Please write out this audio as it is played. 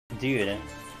Dude,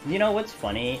 you know what's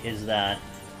funny is that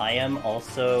I am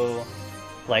also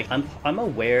like I'm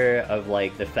aware of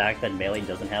like the fact that melee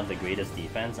doesn't have the greatest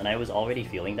defense, and I was already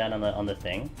feeling that on the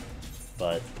thing,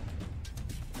 but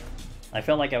I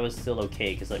felt like I was still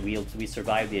okay because like we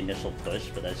survived the initial push,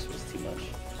 but that just was too much.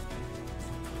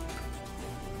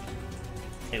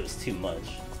 It was too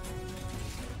much.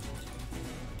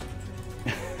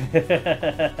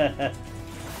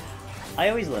 I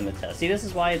always limit test. See, this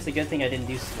is why it's a good thing I didn't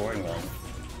do scoring run.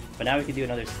 But now we can do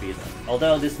another speed run.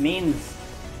 Although this means,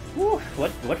 whew,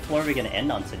 what floor are we gonna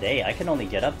end on today? I can only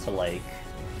get up to like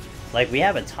we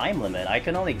have a time limit. I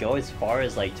can only go as far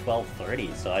as like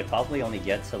 12:30, so I probably only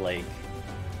get to like,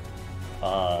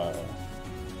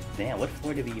 man, what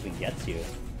floor did we even get to?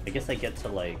 I guess I get to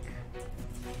like,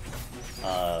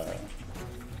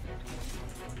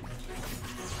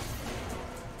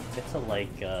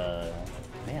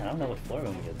 man, I don't know what floor I'm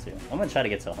gonna get to. I'm gonna try to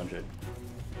get to 100.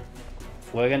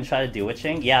 We're gonna try to do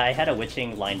witching. Yeah, I had a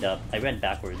witching lined up. I ran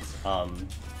backwards,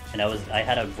 and I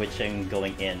had a witching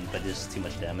going in, but just too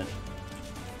much damage.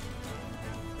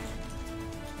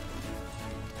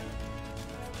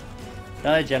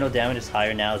 General damage is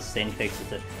higher now. Sustained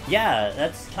fixes it. Yeah,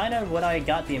 that's kind of what I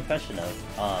got the impression of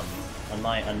on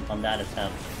that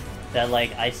attempt. That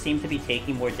like I seem to be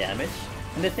taking more damage,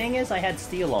 and the thing is I had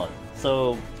steel on,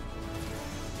 so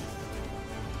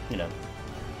you know.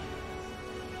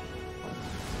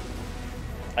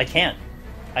 I can't.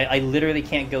 I literally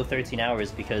can't go 13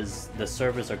 hours because the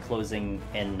servers are closing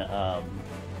in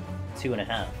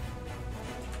 2.5.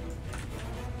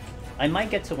 I might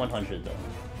get to 100 though.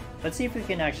 Let's see if we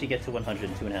can actually get to 100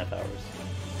 in 2.5 hours.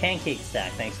 Pancake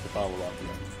Stack, thanks for the follow-up.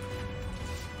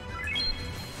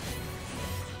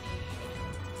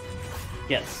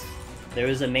 Yes. There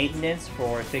is a maintenance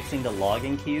for fixing the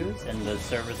login queues, and the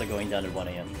servers are going down at 1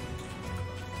 AM.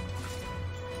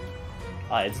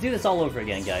 Alright, let's do this all over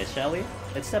again, guys, shall we?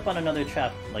 Let's step on another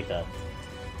trap like that.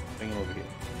 Bring him over here.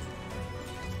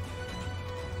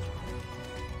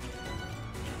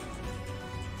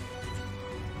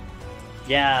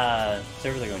 Yeah,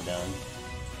 servers are going down.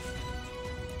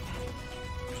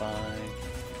 Fine.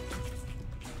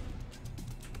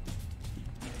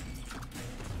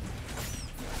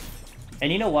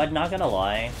 And you know what? Not gonna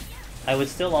lie, I was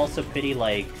still also pretty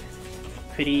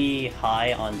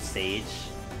high on Sage.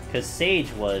 Because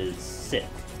Sage was sick.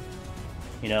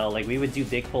 You know, like we would do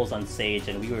big pulls on Sage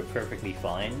and we were perfectly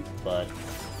fine, but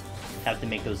have to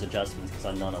make those adjustments because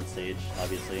I'm not on Sage,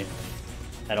 obviously.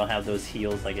 I don't have those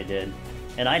heals like I did.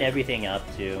 And I had everything up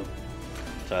too.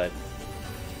 But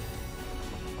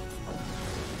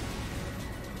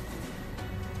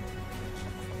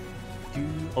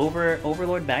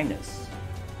Overlord Magnus.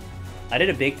 I did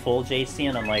a big pull JC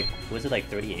and I'm like, was it like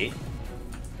 38?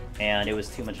 And it was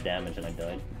too much damage and I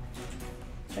died.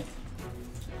 Okay.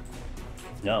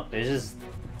 No, it's just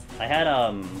I had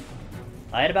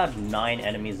about 9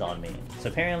 enemies on me. So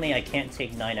apparently I can't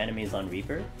take 9 enemies on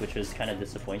Reaper, which was kind of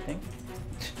disappointing.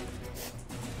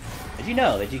 Did you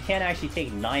know that you can't actually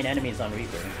take 9 enemies on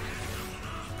Reaper?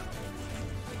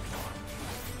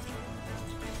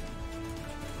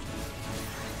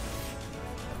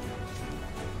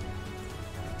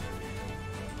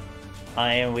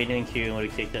 I am waiting in queue and would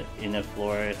have kicked it in the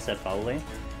floor except probably.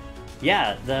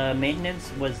 Yeah, the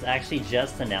maintenance was actually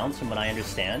just announced from what I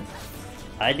understand.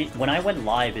 When I went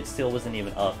live, it still wasn't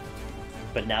even up.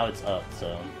 But now it's up,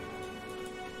 so...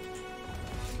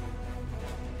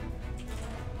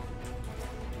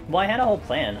 Well, I had a whole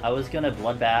plan. I was gonna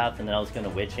Bloodbath, and then I was gonna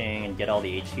Witching and get all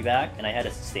the HP back, and I had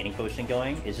a Sustaining Potion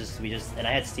going. And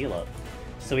I had Steel up.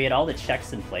 So we had all the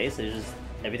checks in place,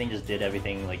 everything just did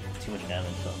everything, like, too much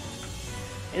damage, so...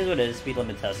 It is what it is, speed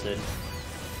limit tested.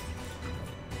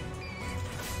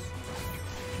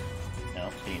 No,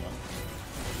 you know.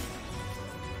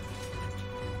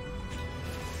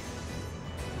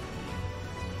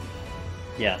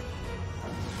 Yeah.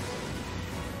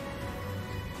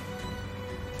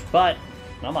 But,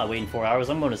 I'm not waiting 4 hours,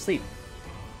 I'm going to sleep.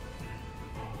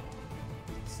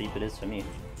 Sleep it is for me.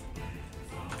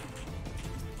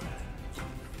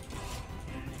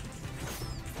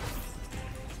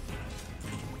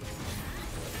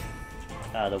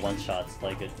 Ah, the one shots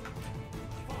like it.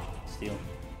 Steal.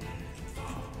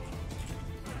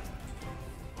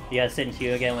 You gotta sit in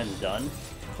queue again when it's done.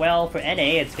 Well, for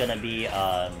NA, it's gonna be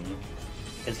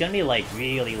like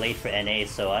really late for NA,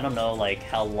 so I don't know like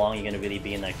how long you're gonna really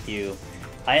be in that queue.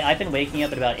 I've been waking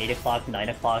up at about 8 o'clock, 9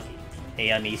 o'clock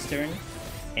AM Eastern,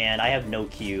 and I have no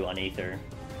queue on Aether.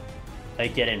 I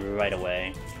get in right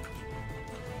away.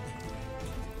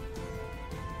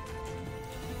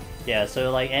 Yeah, so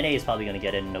like NA is probably gonna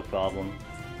get in no problem.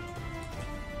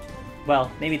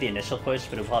 Well, maybe the initial push,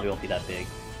 but it probably won't be that big.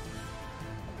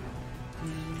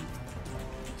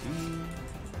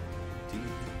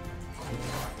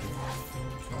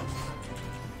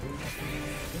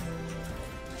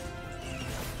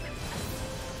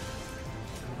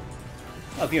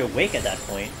 Oh, if you're awake at that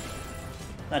point.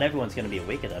 Not everyone's gonna be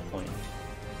awake at that point.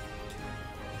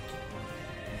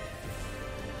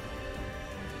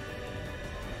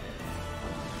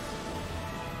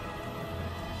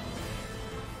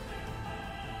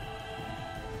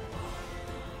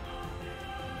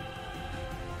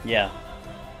 Yeah.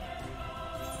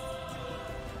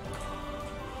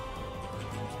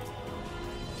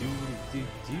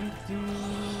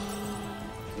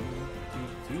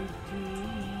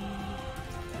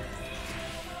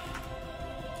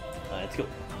 Let's go.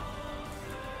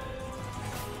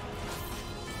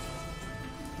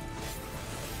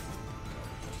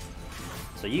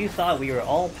 So you thought we were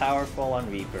all powerful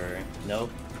on Reaper.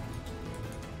 Nope.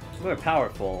 We're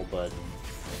powerful, but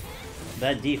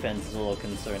that defense is a little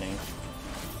concerning.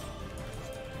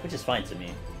 Which is fine to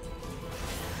me.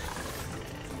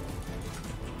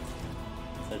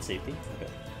 That's safety?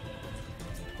 Okay.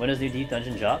 When does new deep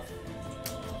dungeon drop?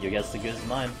 Your guess is good as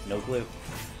mine. No clue.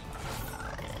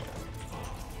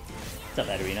 What's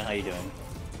up, Adarina? How you doing?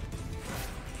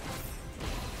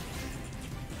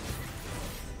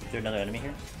 Is there another enemy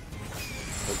here?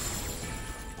 Oh.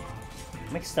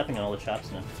 I'm like stepping on all the traps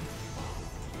now.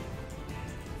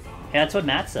 Yeah, that's what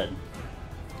Matt said.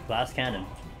 Glass cannon.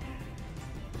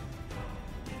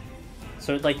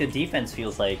 So, like, the defense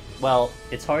feels like... Well,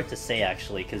 it's hard to say,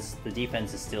 actually, because the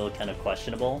defense is still kind of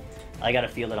questionable. I gotta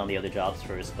feel it on the other jobs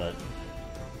first, but...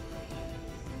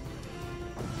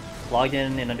 Logged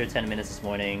in under 10 minutes this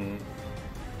morning.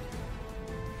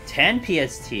 10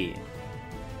 PST?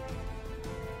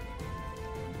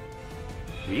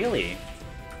 Really?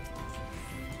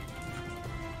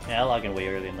 Yeah, I logged in way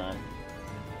earlier than that.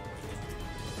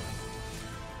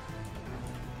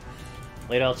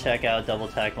 Later I'll check out double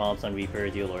attack mobs on Reaper or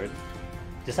Deal Lord.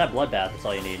 Just have Bloodbath, that's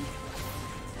all you need.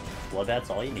 Bloodbath's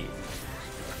all you need.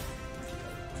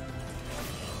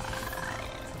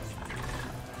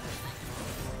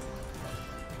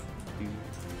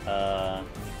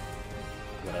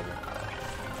 Whatever.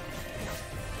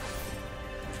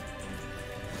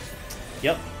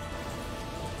 Yep.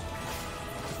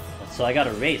 So I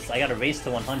gotta race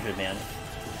to 100, man.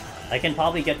 I can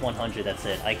probably get 100, that's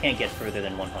it. I can't get further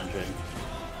than 100.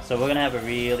 So we're gonna have a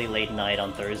really late night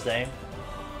on Thursday.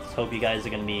 Just hope you guys are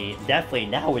gonna be...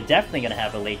 We're definitely gonna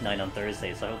have a late night on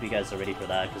Thursday, so I hope you guys are ready for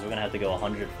that, because we're gonna have to go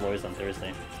 100 floors on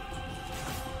Thursday.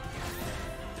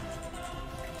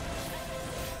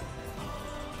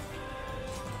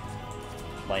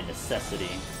 By necessity.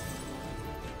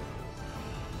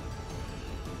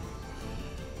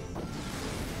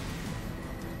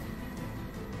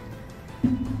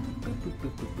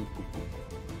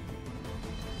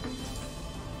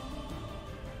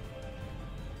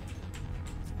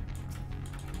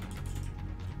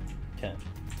 Okay.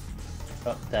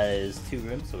 Oh, that is 2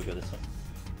 rooms, so we'll go this way.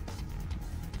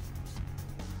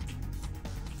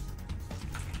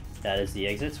 That is the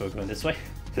exit, so we're going this way.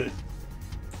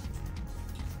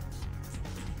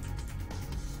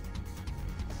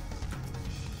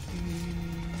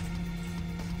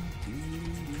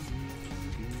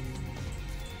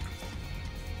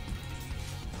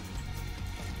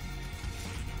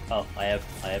 Oh, I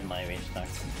have my range attack.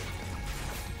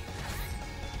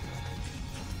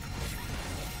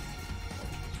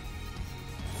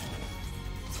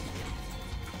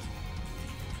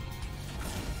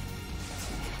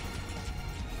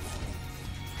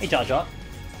 Hey Jaja!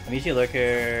 I'm usually a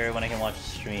lurker when I can watch a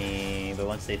stream, but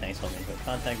once they thanks for me for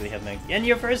contact, we have my... And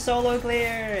your first solo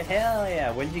clear! Hell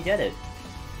yeah! When did you get it?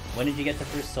 When did you get the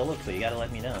first solo clear? You gotta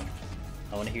let me know.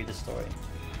 I want to hear the story.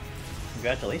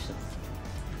 Congratulations.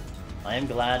 I am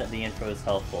glad the info is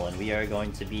helpful, and we are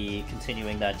going to be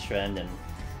continuing that trend and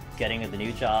getting the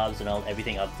new jobs and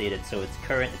everything updated so it's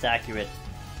current, it's accurate,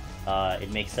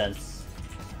 it makes sense.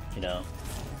 You know,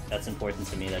 that's important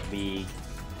to me, that we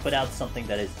put out something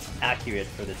that is accurate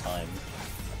for the time.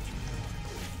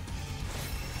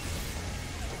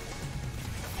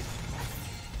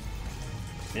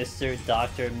 Mr.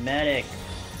 Dr. Medic!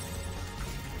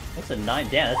 That's a 9.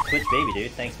 Damn, that's Twitch baby,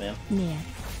 dude. Thanks, man. Yeah.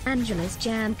 Angelus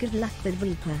Jam, good luck with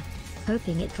Reaper.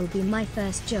 Hoping it will be my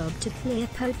first job to clear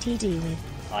PoTD with.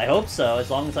 I hope so,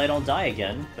 as long as I don't die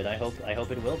again. But I hope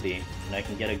it will be, and I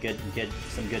can get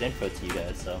some good info to you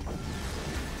guys. So,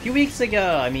 a few weeks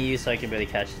ago, I mean, so I can really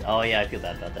catch. Oh yeah, I feel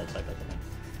bad about that. Sorry about that.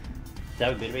 Is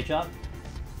that a bid rate job?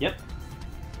 Yep.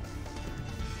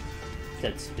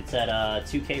 It's at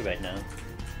 2K right now.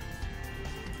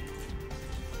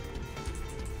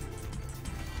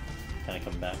 kind of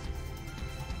coming back.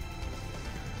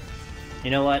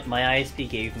 You know what? My ISP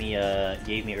gave me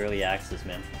early access,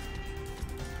 man.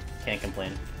 Can't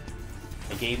complain.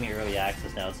 It gave me early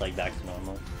access. Now it's like back to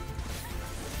normal.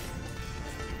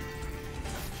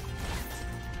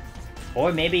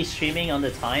 Or maybe streaming on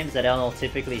the times that I don't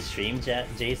typically stream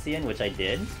JCN, which I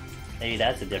did. Maybe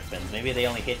that's a difference. Maybe they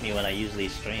only hit me when I usually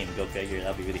stream. Go figure.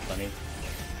 That'd be really funny.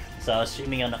 So I was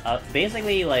streaming on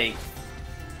basically like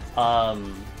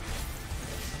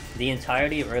the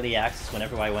entirety of early access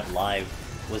whenever I went live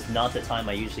was not the time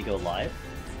I usually go live.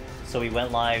 So we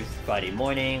went live Friday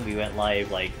morning, we went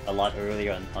live like a lot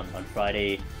earlier on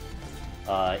Friday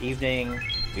evening,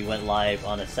 we went live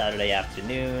on a Saturday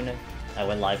afternoon, I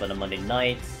went live on a Monday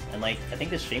night, and like, I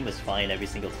think the stream was fine every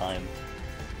single time.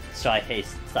 Shy, hey,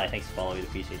 Sty, thanks for following, we'd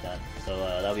appreciate that. So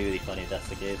that'll be really funny if that's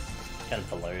the case. It's kind of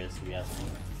hilarious if you ask me.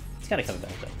 It's kind of coming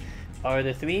back though. Are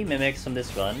the 3 mimics from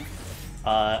this run?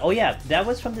 Oh yeah, that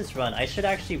was from this run. I should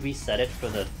actually reset it for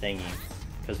the thingy.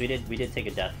 Because we did take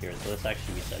a death here, so let's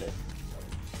actually reset it.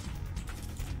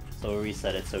 So we'll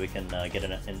reset it so we can get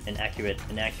an accurate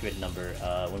number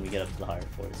when we get up to the higher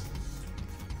floors.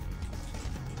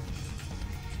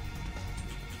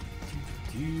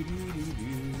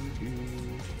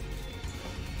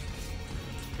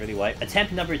 Really white.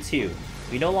 Attempt number 2.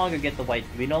 We no longer get the white.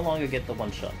 We no longer get the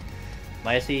one shot.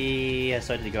 My SC has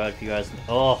started to go out a few hours.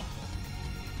 Oh,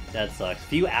 that sucks.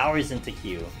 Few hours into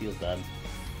queue. Feels bad.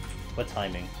 What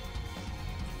timing?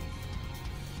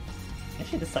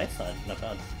 Actually, the sight's not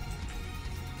bad.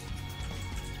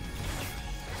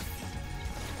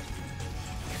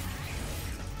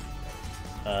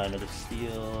 Another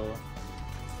steal.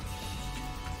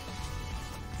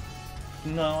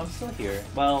 No, I'm still here.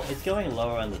 Well, it's going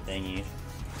lower on the thingy.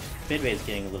 Bid rate's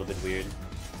getting a little bit weird.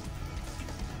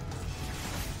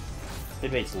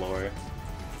 Bid rate's lower.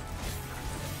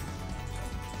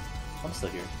 I'm still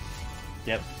here.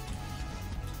 Yep.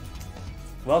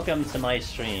 Welcome to my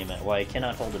stream where I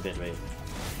cannot hold a bit rate.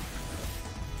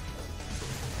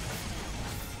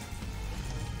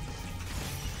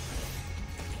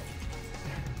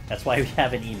 That's why we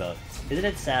have an emote. Isn't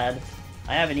it sad?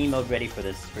 I have an emote ready for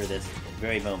this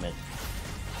very moment.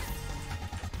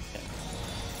 Okay.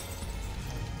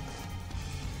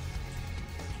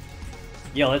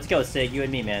 Yo, let's go, Sig, you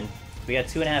and me, man. We got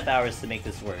 2.5 hours to make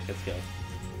this work. Let's go.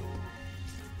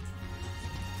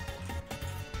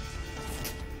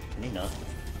 Can he not?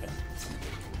 Okay.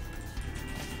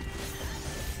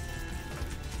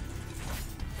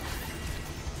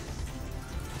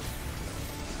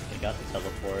 I got the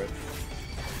teleport.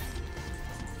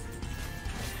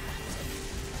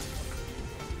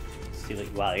 Steal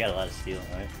it. Wow, I got a lot of steel,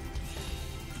 alright.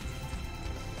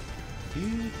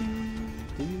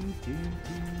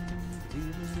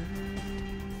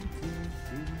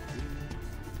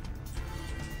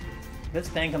 Let's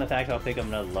bank on the fact I'll pick up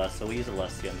another lust, so we'll use a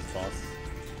lust to get on this boss.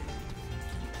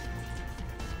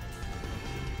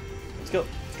 Let's go,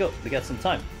 let's go. We got some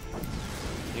time.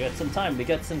 We got some time. We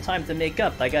got some time to make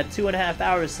up. I got 2.5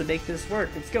 hours to make this work.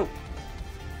 Let's go.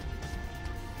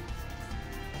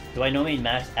 Do I normally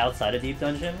max outside of Deep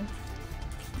Dungeon?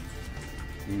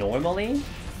 Normally?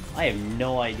 I have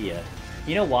no idea.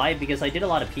 You know why? Because I did a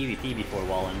lot of PvP before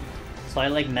Wallen. So I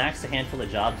like maxed a handful of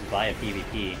jobs via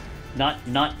PvP. Not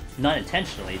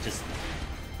intentionally,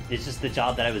 it's just the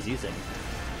job that I was using.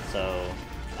 So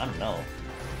I don't know.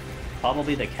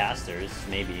 Probably the casters,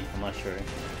 maybe. I'm not sure.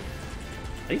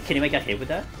 Are you kidding me? I got hit with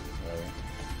that?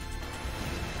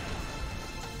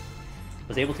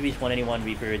 Was able to reach 181,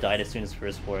 Reaper died as soon as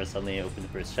first floor, suddenly opened the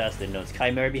first chest, didn't know it's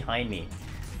Chimera behind me.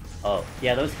 Oh,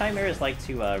 yeah, those Chimeras like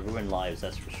to ruin lives,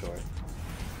 that's for sure.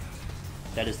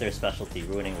 That is their specialty,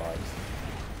 ruining lives.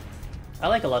 I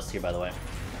like a lust here, by the way.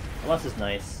 A lust is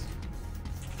nice.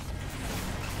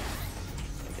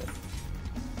 Okay.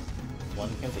 One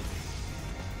complete.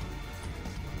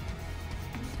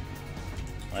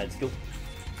 Alright, let's go.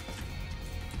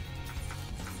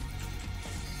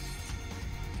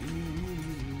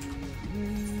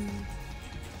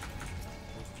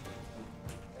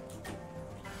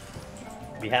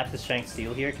 We have to strength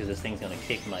steal here because this thing's gonna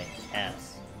kick my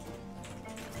ass.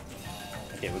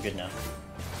 Okay, we're good now.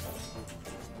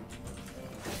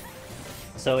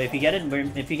 So if you get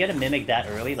a mimic that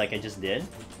early, like I just did,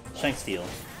 strength steal.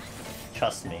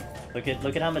 Trust me. Look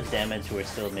at how much damage we're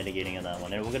still mitigating on that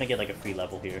one, and we're gonna get like a free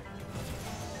level here.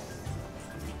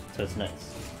 So it's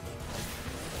nice.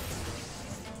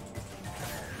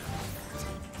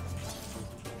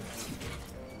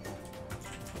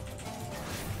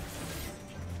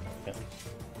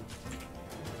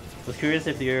 Was curious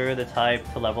if you're the type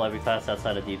to level every class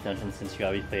outside of Deep Dungeon since you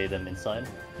already play them inside.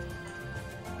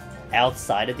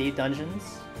 outside of deep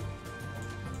dungeons.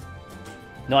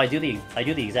 No, I do the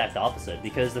exact opposite,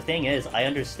 because the thing is, I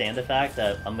understand the fact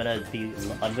that I'm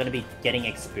gonna be getting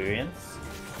experience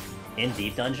in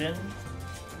deep dungeon,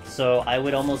 so I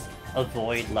would almost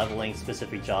avoid leveling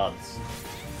specific jobs,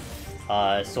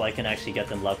 so I can actually get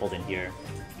them leveled in here,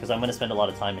 because I'm gonna spend a lot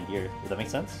of time in here. Does that make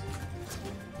sense?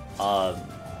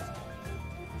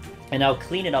 And I'll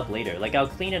clean it up later. Like, I'll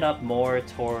clean it up more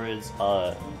towards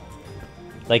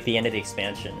like the end of the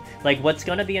expansion. Like, what's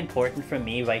gonna be important for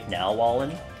me right now,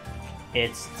 Wallen,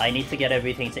 I need to get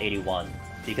everything to 81,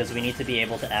 because we need to be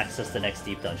able to access the next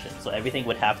deep dungeon. So everything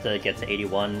would have to get to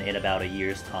 81 in about a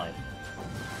year's time.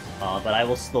 But I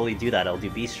will slowly do that. I'll do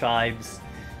Beast Tribes,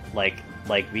 like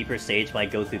Reaper Sage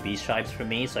might go through Beast Tribes for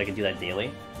me, so I can do that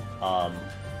daily.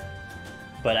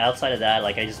 But outside of that,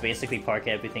 like, I just basically park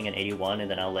everything in 81, and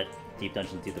then I'll let Deep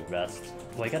Dungeon do the rest.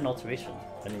 Oh, I got an alteration.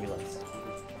 I didn't realize.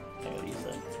 I gotta use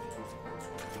that.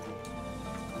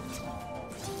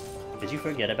 Did you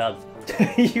forget about...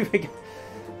 you forget...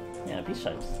 Yeah, Beast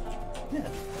Tribes. Yeah,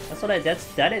 that's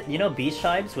what you know, Beast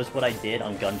Tribes was what I did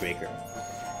on Gunbreaker.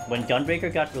 When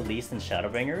Gunbreaker got released in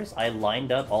Shadowbringers, I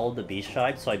lined up all of the Beast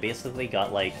Tribes, so I basically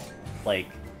got like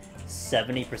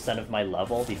 70% of my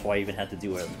level before I even had to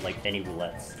do any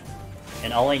roulettes.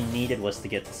 And all I needed was to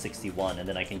get to 61, and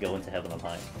then I can go into Heaven on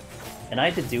High. And I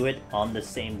had to do it on the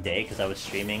same day, because I was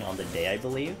streaming on the day, I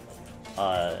believe.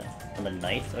 On the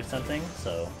night or something,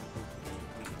 so...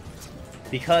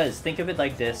 Because, think of it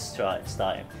like this,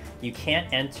 Style. You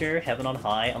can't enter Heaven on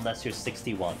High unless you're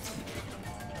 61.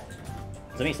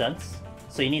 Does that make sense?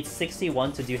 So you need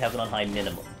 61 to do Heaven on High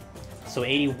minimum. So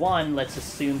 81, let's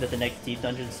assume that the next deep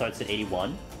dungeon starts at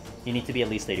 81. You need to be at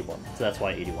least 81, so that's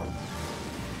why 81.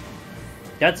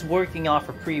 That's working off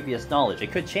of previous knowledge.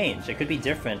 It could change, it could be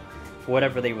different for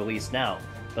whatever they release now,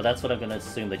 but that's what I'm gonna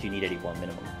assume, that you need 81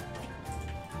 minimum.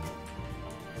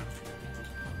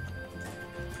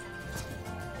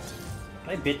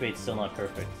 My bitrate's still not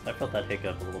perfect. I felt that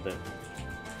hiccup a little bit.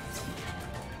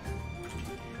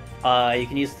 You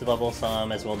can use it to level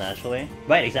some as well naturally.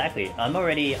 Right, exactly. I'm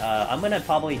already, I'm gonna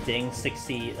probably ding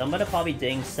 60, I'm gonna probably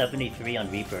ding 73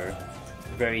 on Reaper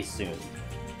very soon.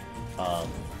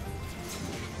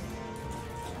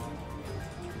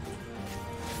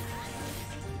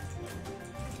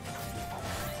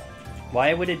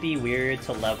 Why would it be weird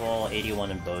to level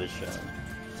 81 in Boja?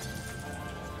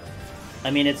 I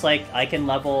mean, it's like, I can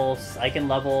level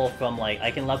from, like, I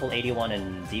can level 81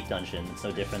 in Deep Dungeon, it's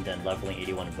no different than leveling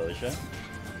 81 in Boja.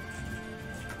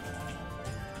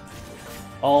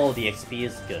 Oh, the XP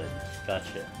is good.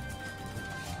 Gotcha.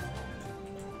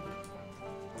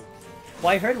 Well,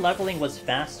 I heard leveling was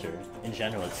faster in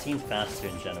general. It seemed faster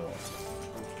in general.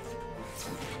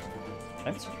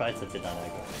 I'm surprised it did not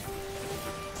aggro.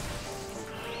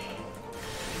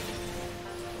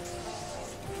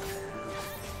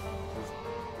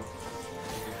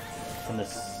 From the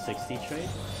 60 trade?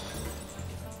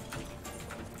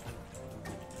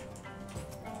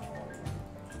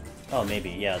 Oh, maybe,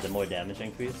 yeah, the more damage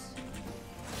increase.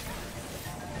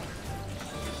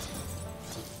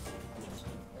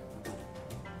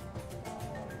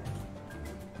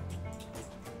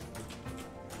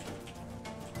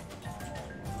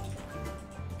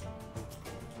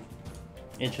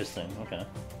 Interesting, okay.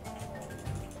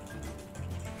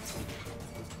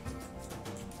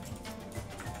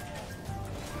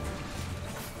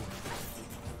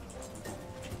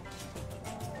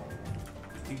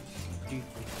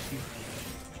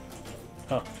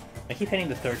 Oh, I keep hitting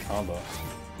the third combo.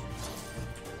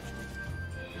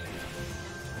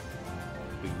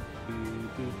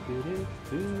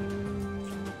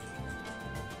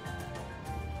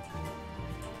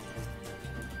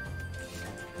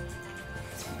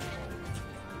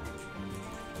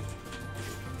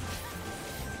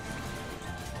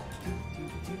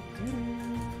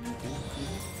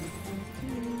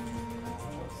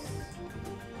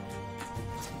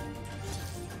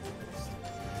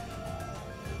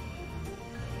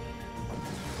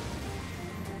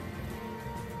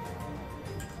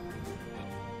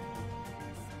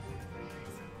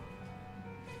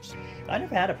 I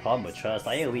never had a problem with Trust.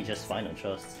 I AoE just fine on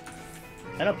Trust.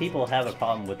 I know people have a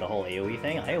problem with the whole AoE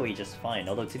thing. I AoE just fine,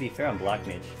 although to be fair, I'm Black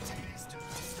Mage.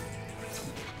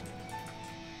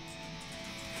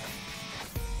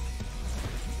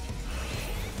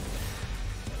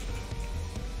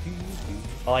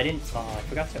 Oh, I didn't. Oh, I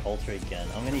forgot to alter again.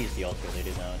 I'm gonna use the alter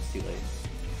later now. It's too late.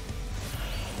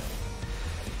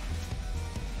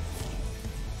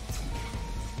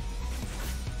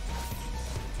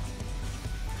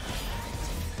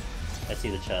 I see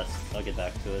the chest. I'll get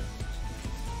back to it.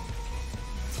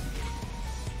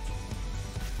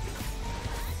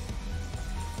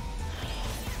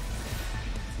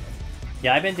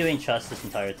 Yeah, I've been doing Trust this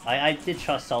entire I did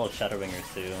Trust all of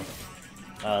Shadowringers too.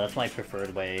 That's my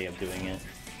preferred way of doing it.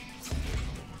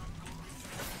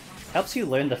 Helps you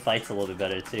learn the fights a little bit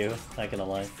better too, not gonna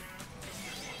lie.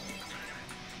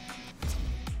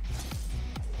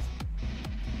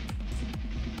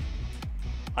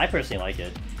 I personally like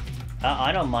it.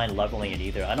 I don't mind leveling it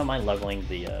either. I don't mind leveling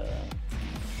the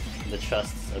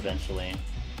Trusts eventually.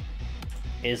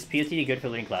 Is PoTD good for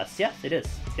learning classes? Yeah, it is.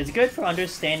 It's good for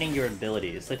understanding your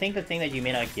abilities. I think the thing that you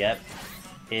may not get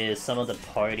is some of the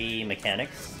party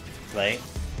mechanics, right?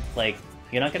 Like,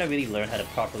 you're not gonna really learn how to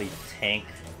properly tank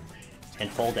and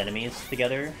fold enemies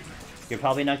together. You're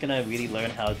probably not gonna really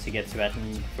learn how to get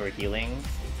threatened for healing.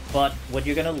 But what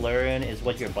you're gonna learn is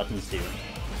what your buttons do,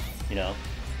 you know?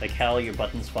 Like how your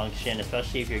buttons function,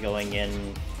 especially if you're going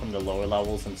in from the lower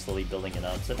levels and slowly building it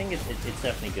up. So I think it's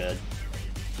definitely good.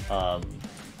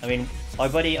 I mean, our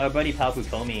buddy Palpu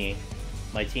Komi,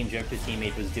 my Team Drifter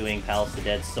teammate, was doing Palace to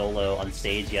Dead solo on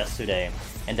Sage yesterday,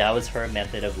 and that was her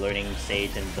method of learning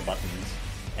Sage and the buttons.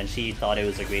 And she thought it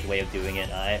was a great way of doing it.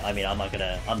 I mean,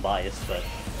 I'm biased, but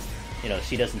you know,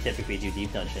 she doesn't typically do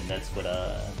Deep Dungeon. That's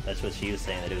what she was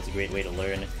saying, that it was a great way to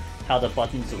learn how the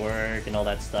buttons work and all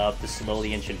that stuff, to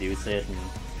slowly introduce it and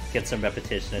get some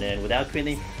repetition in without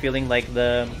really feeling like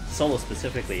the solo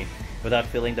specifically, without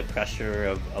feeling the pressure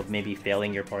of maybe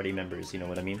failing your party members, you know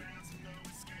what I mean?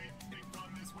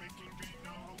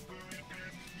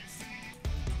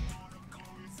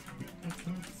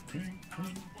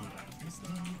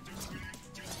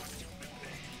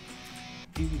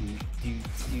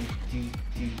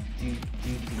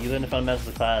 You learn the fundamentals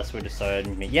of the class, we're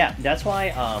deciding. Yeah, that's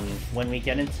why when we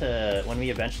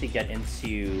eventually get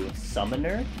into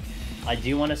Summoner, I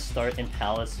do want to start in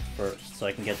Palace first, so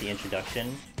I can get the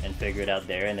introduction and figure it out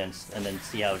there, and then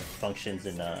see how it functions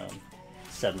in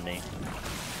 70.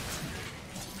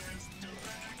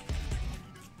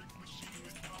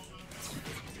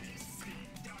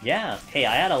 Yeah, hey,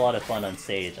 I had a lot of fun on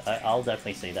Sage. I'll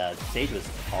definitely say that. Sage was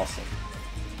awesome.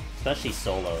 Especially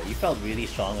solo. You felt really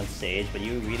strong on Sage, but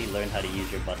you really learned how to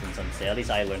use your buttons on Sage. At least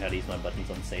I learned how to use my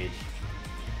buttons on Sage.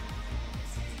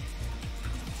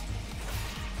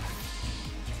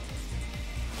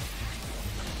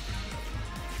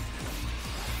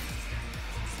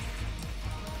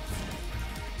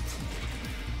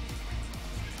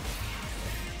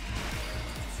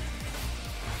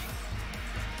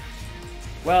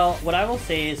 Well, what I will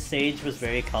say is Sage was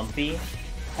very comfy,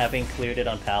 having cleared it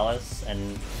on Palace,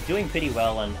 and doing pretty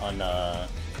well on Heaven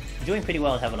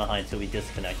on High until we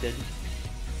disconnected.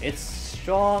 It's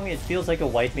strong, it feels like a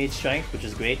White Mage strength, which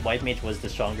is great. White Mage was the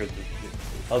stronger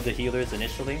of the healers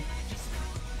initially.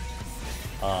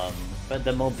 But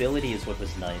the mobility is what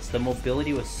was nice. The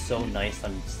mobility was so nice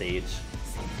on Sage.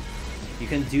 You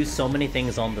can do so many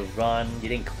things on the run, you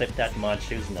didn't clip that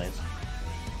much, it was nice.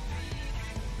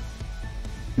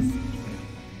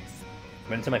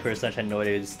 Went into my first lunch, I know what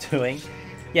it was doing.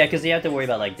 Yeah, because you have to worry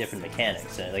about like different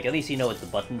mechanics. Like at least you know what the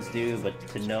buttons do, but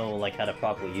to know like how to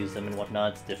properly use them and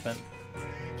whatnot, it's different.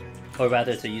 Or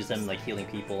rather, to use them like healing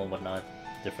people and whatnot,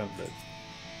 different. But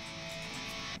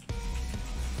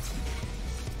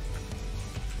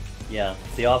yeah,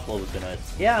 the offload was good.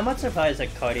 Nice. Yeah, I'm not surprised that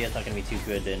Cardia's not gonna be too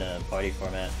good in a party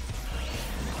format.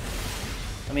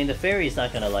 I mean, the fairy's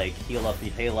not gonna like heal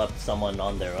up someone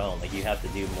on their own. Like you have to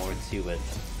do more to it.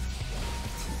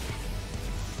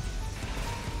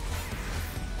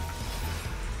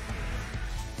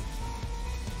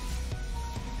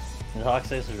 The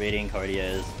Toxics rating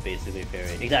Cardia is basically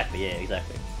fairy. Exactly, yeah,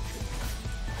 exactly.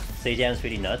 Sage Jam's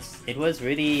pretty nuts. It was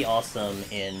really awesome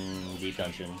in Deep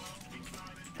Dungeon.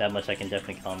 That much I can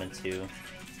definitely comment to.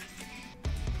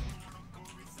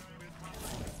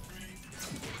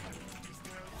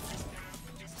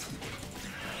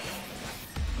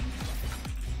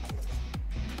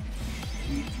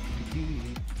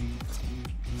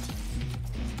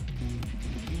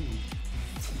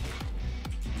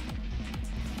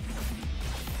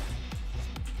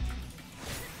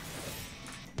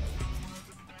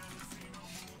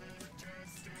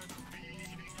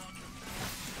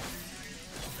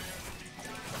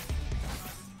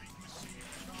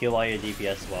 Kill all your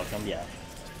DPS, welcome, yeah.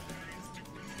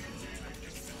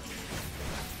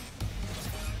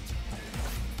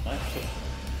 Alright, cool.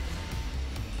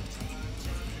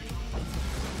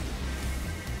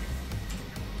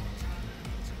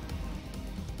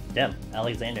 Damn,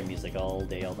 Alexander music all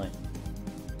day, all night.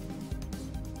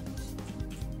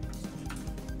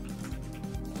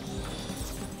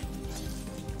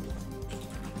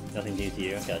 Nothing new to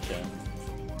you, gotcha.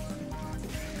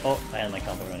 Oh, I had my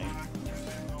combo running.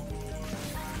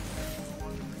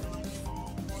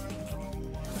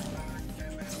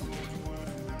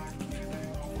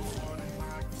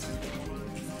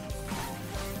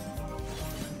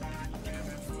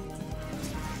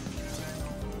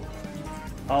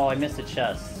 Oh, I missed a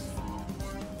chest.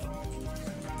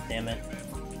 Damn it.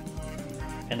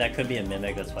 And that could be a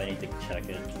mimic, that's why I need to check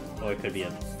it. Or it could be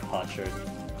a potsherd.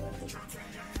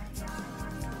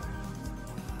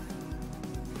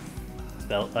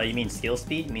 Spell, you mean skill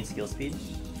speed? You mean skill speed?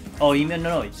 Oh, you mean,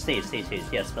 no, stage.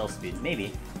 Yeah, spell speed,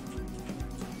 maybe.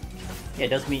 Yeah,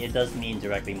 it does mean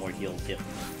directly more heals, yep.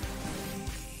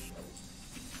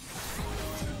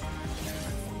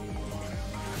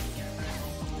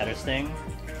 Header Sting.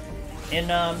 In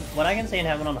what I can say in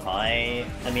Heaven on High,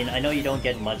 I mean, I know you don't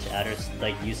get much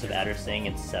use of Adder Sting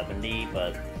in 70,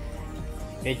 but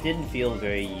it didn't feel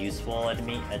very useful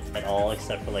at all,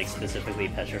 except for like specifically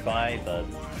Petrify, but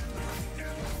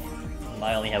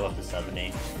I only have up to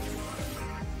 70.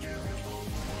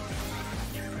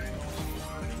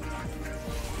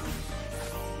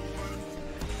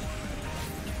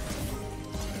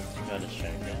 Go to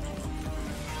check, yeah.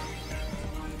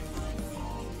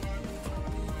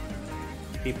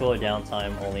 People are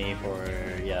downtime only for,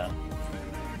 yeah.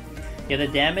 Yeah, the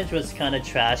damage was kind of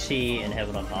trashy in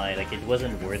Heaven on High, like it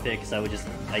wasn't worth it because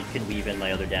I could weave in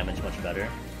my other damage much better.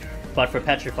 But for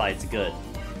Petrify it's good,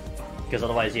 because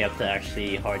otherwise you have to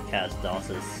actually hardcast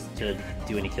Dosis to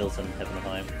do any kills in Heaven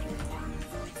on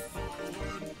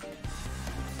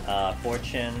High.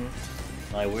 Fortune,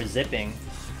 we're zipping.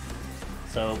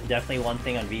 So definitely one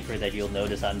thing on Reaper that you'll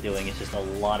notice I'm doing is just a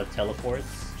lot of teleports.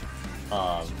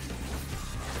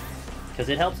 Because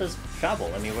it helps us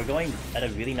travel. I mean, we're going at a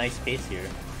really nice pace here.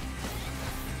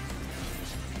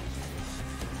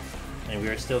 And we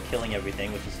are still killing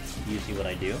everything, which is usually what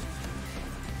I do.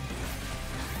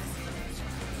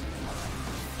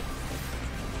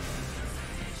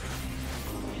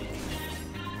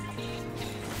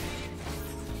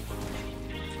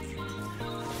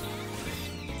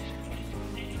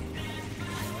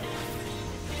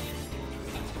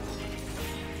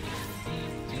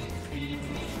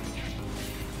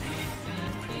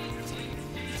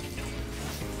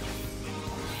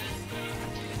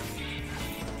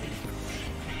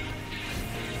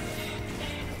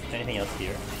 Anything else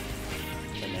here?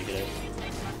 The negative.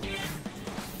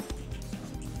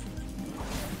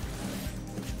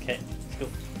 Okay, let's go.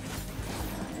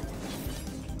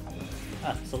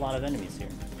 Ah, there's a lot of enemies here.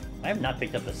 I have not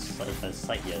picked up a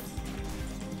site yet.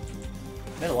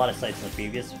 I had a lot of sites in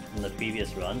the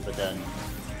previous run, but then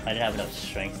I didn't have enough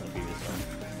strength in the previous run.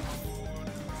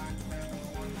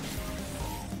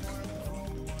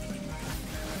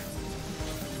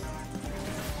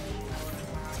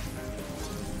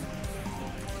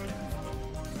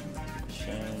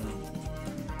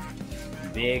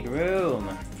 Big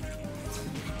room!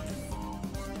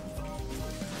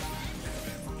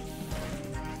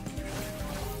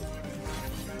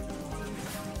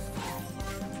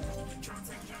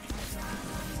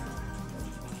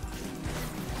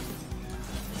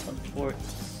 Some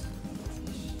forts.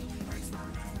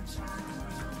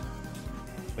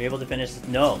 Were you able to finish?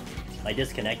 No! I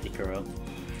disconnected Kuro.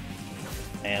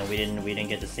 And we didn't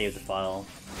get to save the file.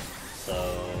 So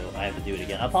I have to do it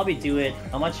again. I'll probably do it.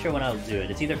 I'm not sure when I'll do it.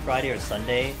 It's either Friday or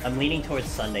Sunday. I'm leaning towards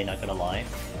Sunday, not gonna lie.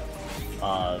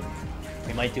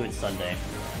 We might do it Sunday.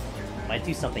 Might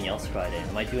do something else Friday.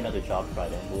 I might do another job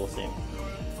Friday. We'll see.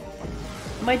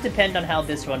 It might depend on how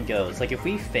this run goes. Like if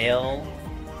we fail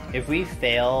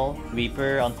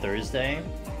Reaper on Thursday,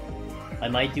 I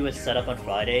might do a setup on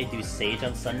Friday, do Sage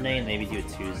on Sunday, and maybe do it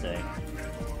Tuesday.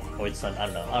 Or it's Sunday. I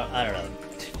don't know.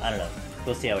 I don't know.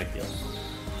 We'll see how I feel.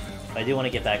 I do want to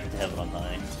get back into Heaven on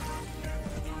High.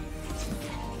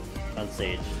 On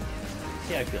Sage.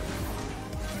 See how I feel.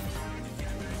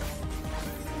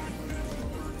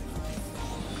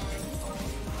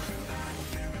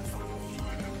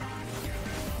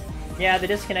 Yeah, the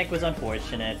disconnect was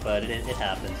unfortunate, but it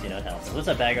happens, you know, it happens. What's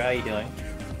up, Bagger? How you doing?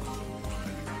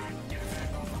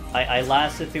 I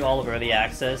lasted through all of early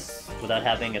access without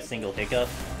having a single hiccup,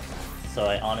 so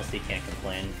I honestly can't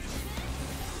complain.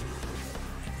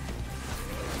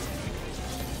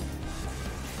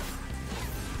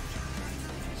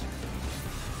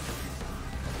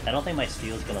 I don't think my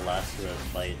steel is gonna last for the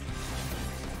fight.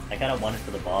 I kind of want it for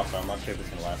the boss, so I'm not sure if it's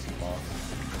gonna last for the boss.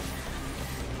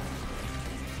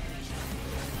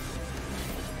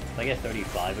 If I get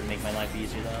 35, it would make my life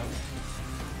easier though.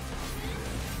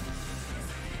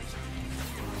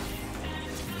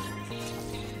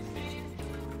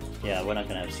 Yeah, we're not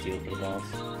gonna have steel for the boss.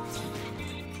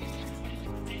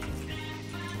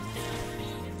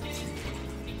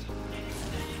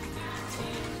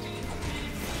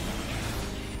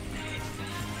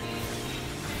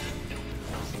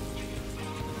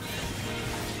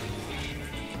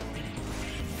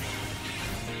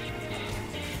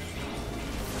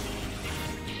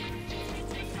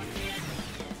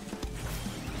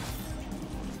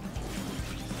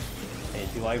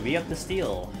 Do I re-up the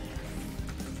steel?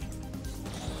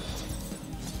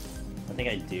 I think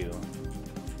I do.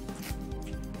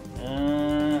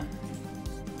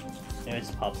 Maybe I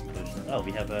just pop some potions. Oh,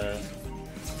 we have a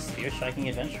Spear Striking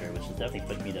Adventure, which will definitely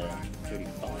put me to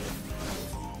 35.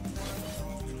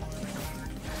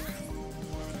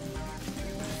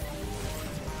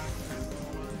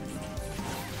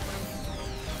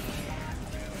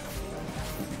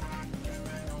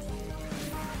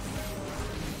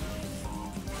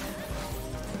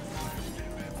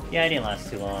 Yeah, I didn't last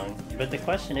too long. But the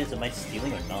question is, am I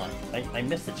stealing or not? I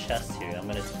missed a chest here. I'm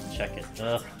gonna check it.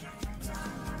 Ugh.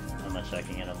 I'm not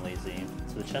checking it, I'm lazy.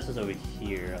 So the chest is over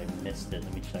here. I missed it.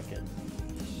 Let me check it.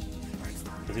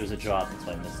 Because it was a drop, that's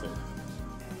why I missed it.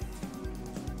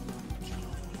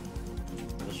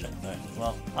 Let's check. Alright,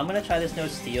 well, I'm gonna try this no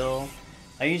steal.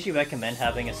 I usually recommend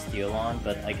having a steal on,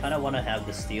 but I kind of want to have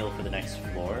the steal for the next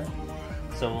floor.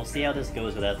 So we'll see how this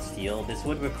goes without steal. This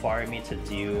would require me to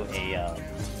do a...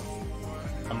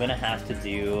 I'm gonna have to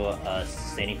do a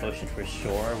sustaining potion for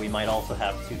sure. We might also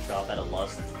have to drop out of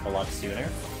Lust a lot sooner.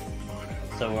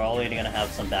 So we're already gonna have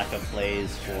some backup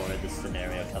plays for this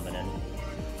scenario coming in.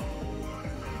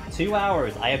 2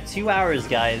 hours! I have 2 hours,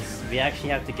 guys! We actually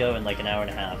have to go in like an hour and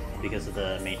a half because of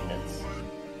the maintenance.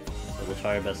 So we'll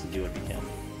try our best to do what we can.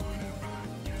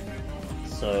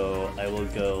 So I will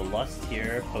go Lust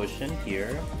here, Potion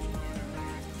here.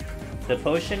 The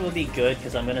Potion will be good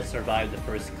because I'm gonna survive the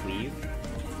first cleave.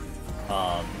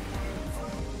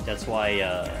 That's why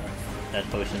that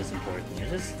potion is important.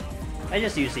 I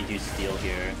just usually do steal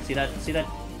here. See that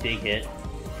big hit?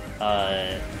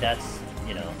 That's,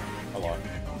 you know, a lot.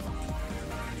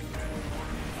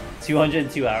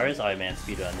 202 hours? Alright man,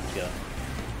 speedrun, let's go.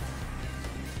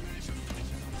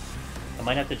 I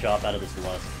might have to drop out of this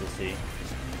Lust, we'll see.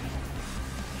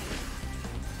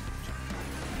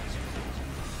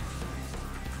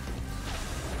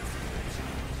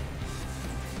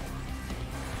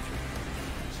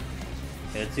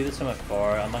 Okay, let's do this from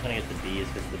afar. I'm not gonna get the bees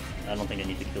because I don't think I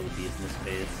need to kill the bees in this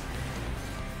phase.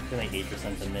 It's like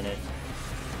 8% a minute.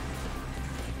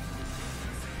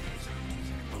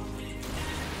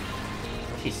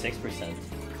 Actually 6%.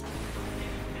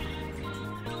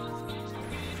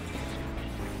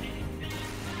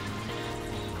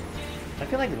 I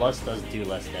feel like Lust does do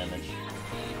less damage.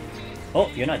 Oh,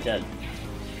 you're not dead.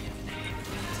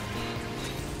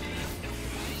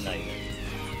 Nice.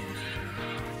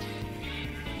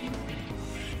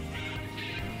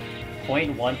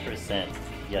 0.1%.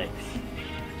 Yikes.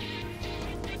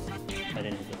 I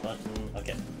didn't hit the button.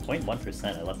 Okay,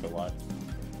 0.1%. I left a lot.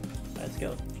 Let's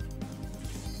go.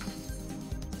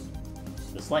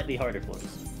 The slightly harder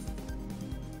floors.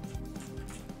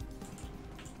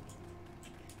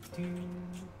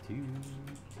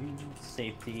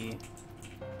 Safety.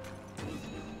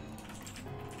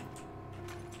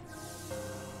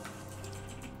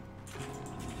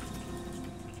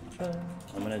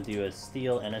 I'm gonna do a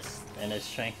steal and a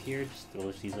strength here, just to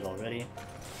use it already.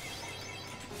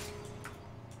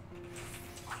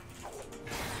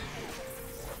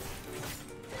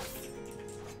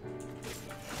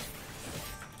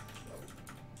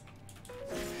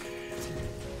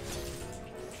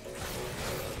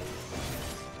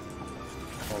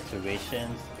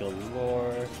 Alterations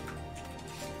galore.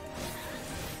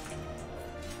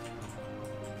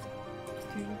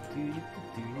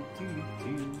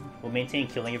 We'll maintain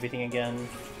killing everything again,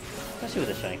 especially with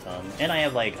the strength on. And I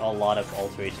have like a lot of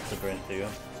alterations to burn through.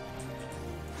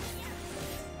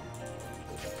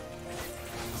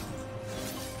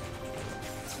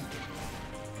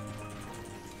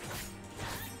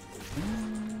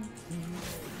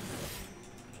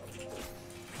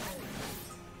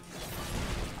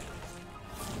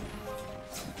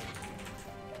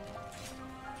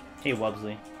 Hey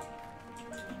Wubsley.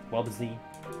 Wubsy.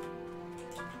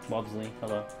 Wubsley,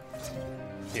 hello.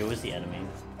 Here was the enemy.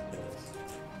 There it is.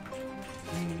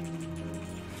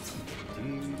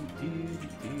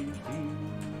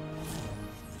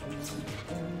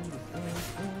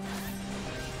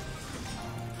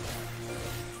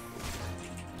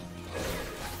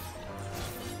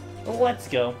 Let's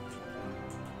go.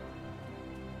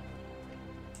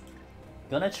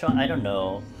 Gonna try. I don't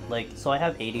know. Like, so I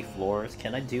have 80 floors.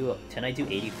 Can I do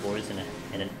 80 floors in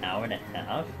an hour and a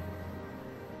half?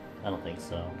 I don't think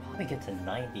so. Probably get to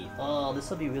 90. Oh, this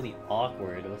will be really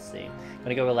awkward. Let's see.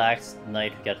 Gonna go relax.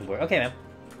 Night. Get to work. Okay, man.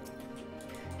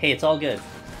 Hey, it's all good.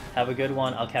 Have a good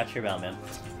one. I'll catch you around, man.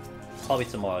 Probably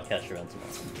tomorrow. I'll catch you around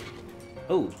tomorrow.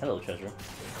 Oh, hello, treasure.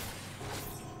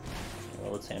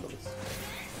 Well, let's handle this.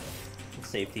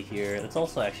 Safety here. It's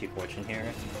also actually fortune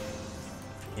here.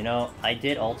 You know, I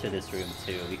did alter this room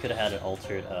too. We could have had an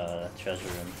altered treasure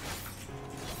room.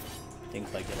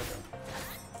 Things like that.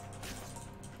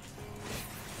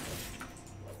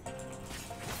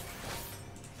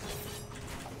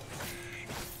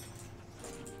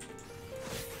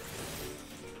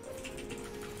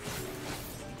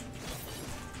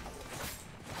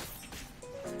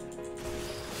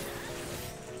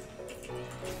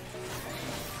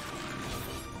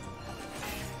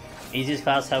 Easiest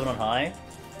class heaven on high?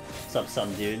 What's up,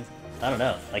 some dude? I don't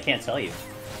know. I can't tell you.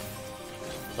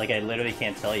 Like, I literally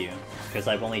can't tell you. Because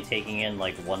I've only taken in,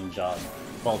 like, one job.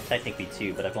 Well, technically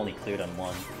two, but I've only cleared on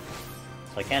one.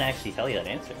 So I can't actually tell you that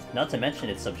answer. Not to mention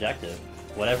it's subjective.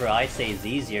 Whatever I say is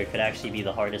easier could actually be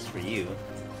the hardest for you.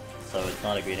 So it's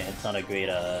not a great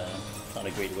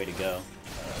way to go.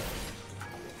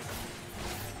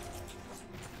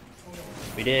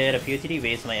 We did a PoTD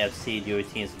base on my FC duo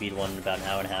team speed 1 in about an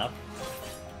hour and a half.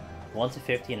 1 to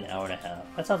 50 in an hour and a half.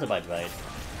 That sounds about right.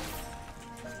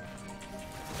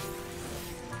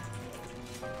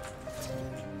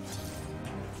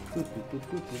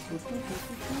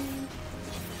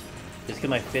 Just get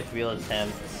my 5th real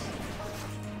attempt.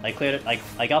 I cleared it.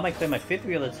 I got my 5th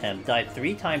real attempt. Died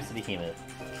 3 times to Behemoth.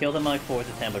 Killed him on my 4th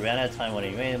attempt, but ran out of time when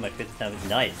he ran. My 5th attempt.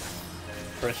 Nice.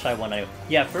 First try 191.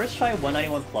 Yeah, first try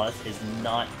 191 plus is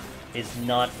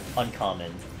not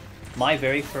uncommon. My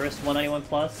very first 191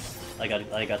 plus, I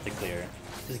got the clear.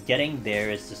 Just getting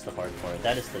there is just the hard part.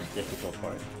 That is the difficult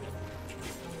part.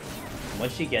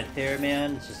 Once you get there,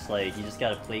 man, it's just like you just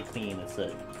gotta play clean. That's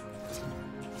it.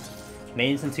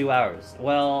 Maintenance in 2 hours.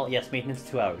 Well, yes, maintenance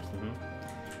 2 hours.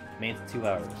 Maintenance 2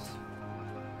 hours.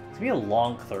 It's gonna be a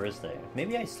long Thursday.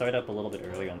 Maybe I start up a little bit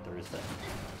earlier on Thursday.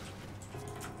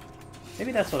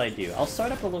 Maybe that's what I do. I'll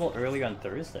start up a little earlier on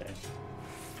Thursday.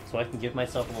 So I can give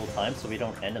myself a little time so we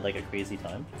don't end at like a crazy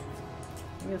time.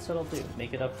 Maybe that's what I'll do.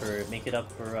 Make it up for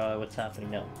what's happening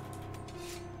now.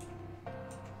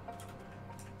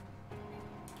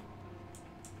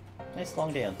 Nice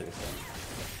long day on Thursday.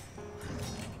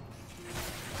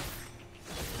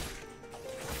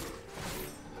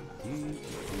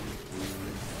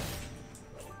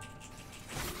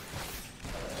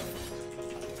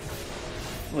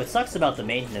 What sucks about the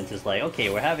maintenance is like, okay,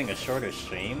 we're having a shorter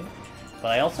stream,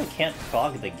 but I also can't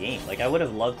prog the game. Like, I would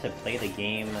have loved to play the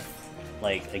game,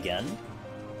 like, again,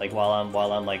 like while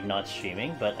I'm like not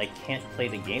streaming, but I can't play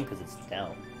the game because it's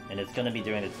down, and it's gonna be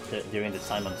during the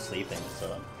time I'm sleeping,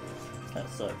 so that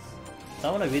sucks. So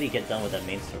I want to really get done with that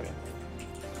main story,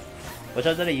 which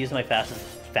I gotta use my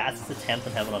fastest attempt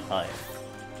on Heaven on High.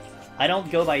 I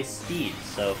don't go by speed,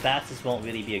 so fastest won't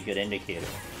really be a good indicator.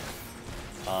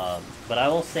 But I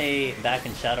will say, back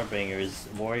in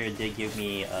Shadowbringers, Warrior did give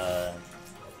me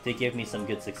some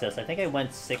good success. I think I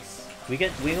went 6. We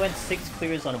went 6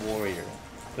 clears on Warrior,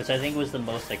 which I think was the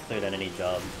most I cleared on any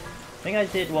job. I think I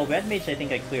did well. Red Mage, I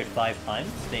think I cleared 5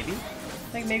 times, maybe.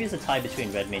 I think maybe it's a tie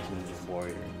between Red Mage and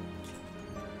Warrior.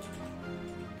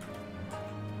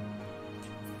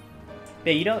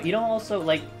 Yeah, you don't also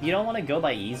like you don't want to go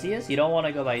by easiest. You don't want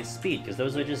to go by speed because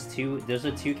those are just two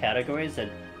categories that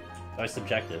are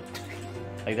subjective.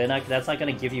 Like that's not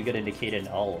gonna give you a good indicator in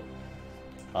all.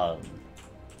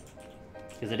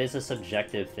 Because it is a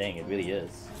subjective thing. It really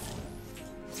is.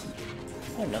 Is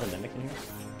there another mimic in here?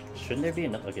 Shouldn't there be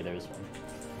another? Okay, there is one.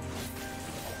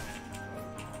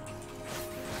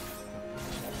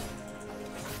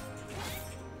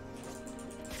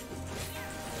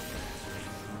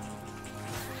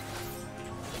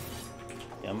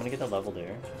 Yeah, I'm gonna get the level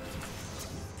there.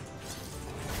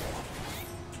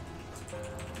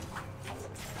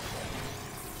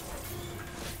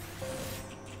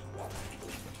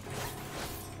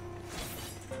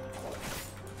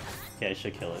 Okay, I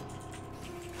should kill it.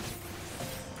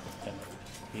 Okay.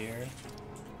 Here.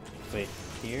 Wait,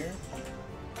 here?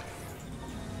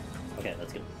 Okay,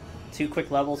 that's good. 2 quick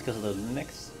levels because of those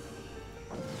mimics.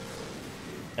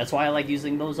 That's why I like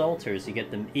using those altars. You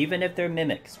get them, even if they're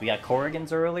mimics. We got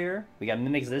Corrigans earlier, we got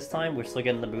mimics this time, we're still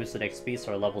getting the boosted XP,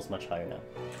 so our level's much higher now.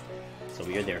 So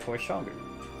we are therefore stronger.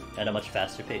 At a much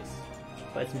faster pace.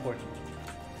 But it's important.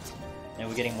 And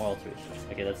we're getting more alteration.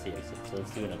 Okay, that's the exit, so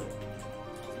let's do another one.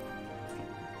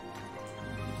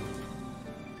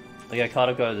 Like, I caught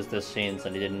a guy with this chains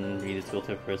and he didn't read the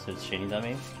tooltip first, so it's chaining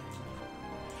dummy.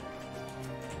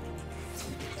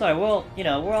 Sorry, well, you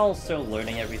know, we're all still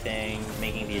learning everything,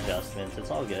 making the adjustments,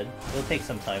 it's all good. It'll take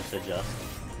some time to adjust.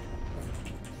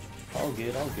 All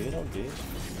good, all good, all good.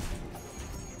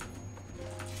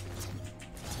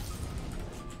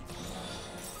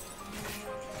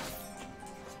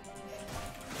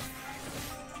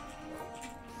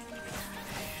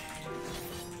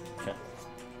 Okay.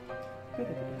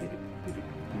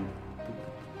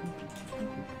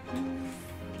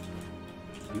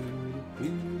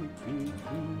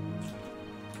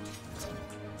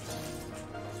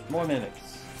 More mimics.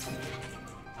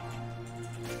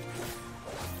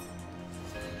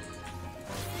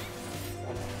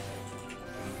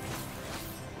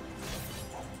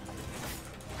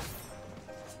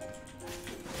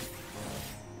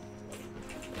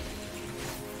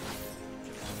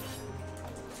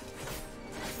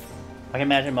 I can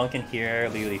imagine Monk in here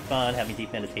will be really fun, having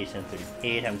deep meditation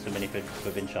 38, having so many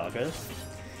forbidden chakras.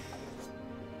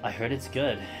 I heard it's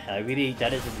good.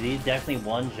 That is definitely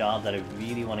one job that I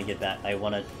really want to get back. I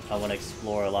wanna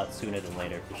explore a lot sooner than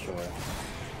later for sure.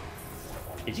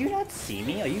 Did you not see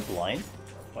me? Are you blind?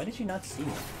 Why did you not see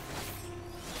me?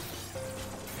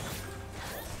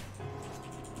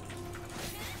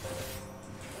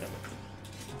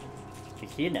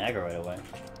 He didn't aggro right away.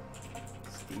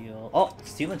 Steel. Oh,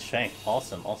 steel and strength.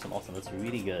 Awesome, awesome, awesome. That's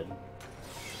really good.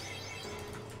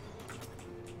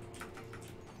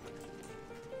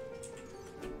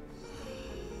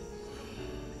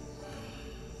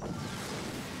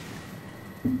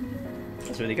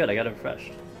 That's really good. I got it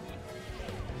refreshed.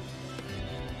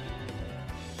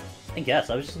 I guess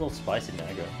I was just a little spicy in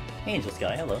aggro. Hey, Angelus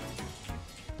guy. Hello.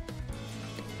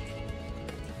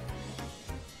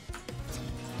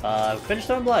 Finished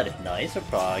Stormblood. Nice, we're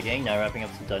progging. Now wrapping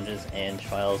up some dungeons and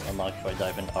trials unlocked before I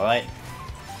dive in. Alright.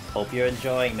 Hope you're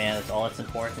enjoying, man. That's all that's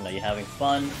important. Are you having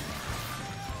fun?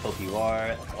 Hope you are.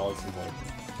 That's all that's important.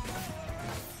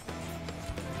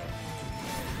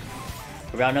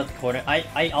 Round up the corner.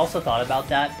 I also thought about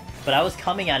that, but I was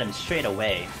coming at him straight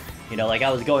away. You know, like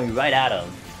I was going right at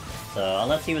him. So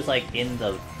unless he was like in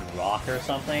the rock or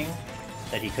something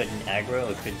that he couldn't aggro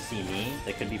or couldn't see me,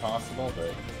 that could be possible,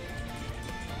 but...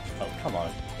 Oh, come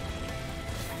on.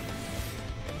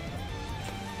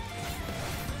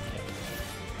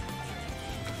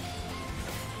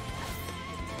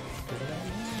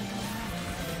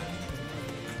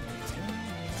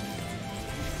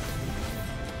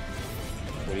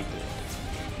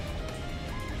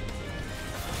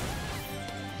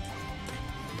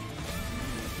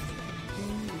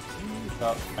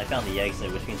 Oh, I found the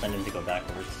exit, which means I need to go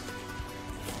backwards.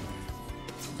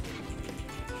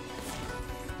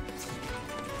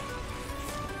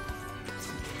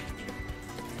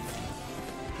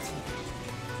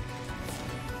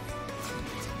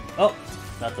 Oh!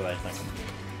 Not the right thing.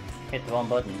 Hit the wrong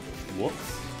button.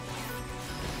 Whoops.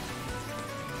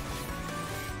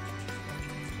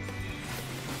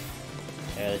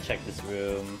 I gotta check this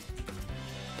room.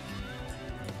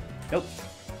 Nope.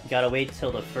 Gotta wait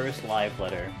till the first live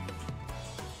letter.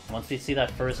 Once we see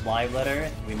that first live letter,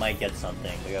 we might get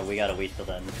something. We gotta wait till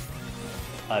then.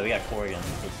 Alright, we got Corrigan.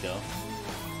 Let's go.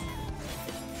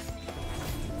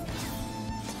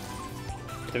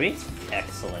 3?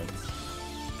 Excellent.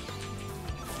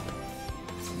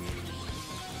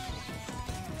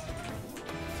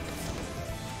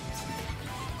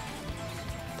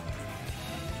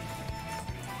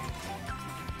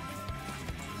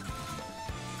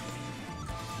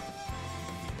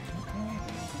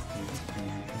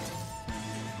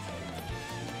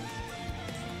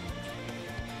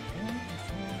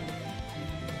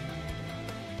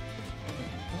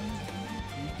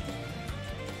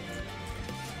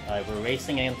 Alright, we're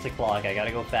racing against the clock. I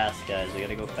gotta go fast, guys. We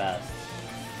gotta go fast.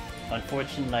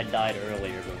 Unfortunately, I died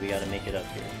earlier, but we gotta make it up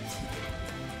here.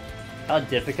 How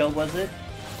difficult was it?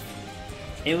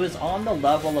 It was on the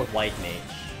level of White Mage.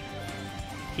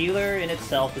 Healer in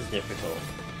itself is difficult,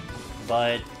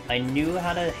 but I knew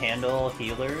how to handle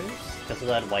healers because of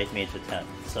that White Mage attempt.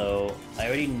 So I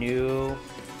already knew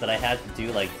that I had to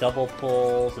do like double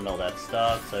pulls and all that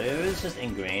stuff, so it was just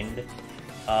ingrained.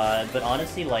 But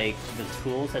honestly, like, the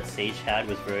tools that Sage had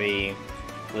was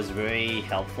very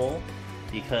helpful,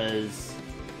 because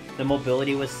the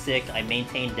mobility was sick, I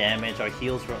maintained damage, our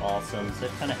heals were awesome, so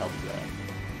it kinda helped that.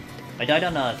 I died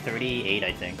on 38,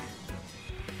 I think.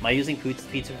 Am I using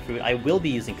pizza for food? I will be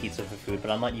using pizza for food, but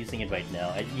I'm not using it right now.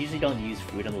 I usually don't use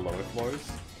food on the lower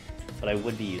floors, but I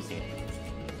would be using it.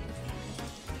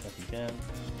 Check again.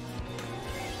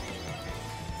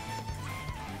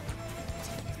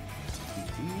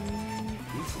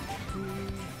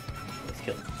 Let's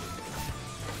kill him.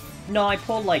 No, I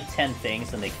pulled like 10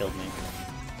 things and they killed me.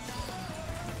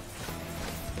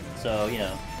 So, you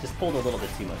know, just pulled a little bit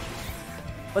too much.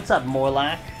 What's up,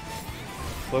 Morlack?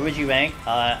 Where would you rank?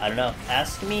 I don't know.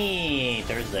 Ask me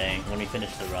Thursday when we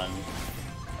finish the run.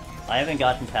 I haven't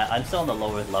gotten past... I'm still on the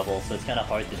lower level, so it's kind of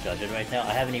hard to judge it right now.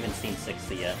 I haven't even seen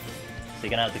 60 yet. So you're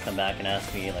gonna have to come back and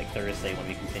ask me like Thursday when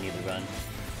we continue the run.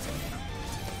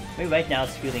 I mean, right now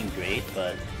it's feeling great,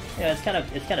 but yeah, it's kind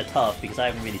of tough because I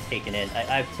haven't really taken in.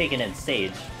 I've taken in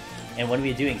Sage, and when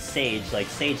we were doing Sage, like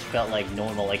Sage felt like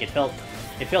normal. Like it felt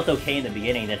it felt okay in the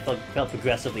beginning, then it felt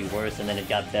progressively worse, and then it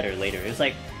got better later. It was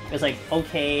like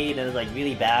okay, then it was like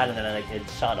really bad, and then like it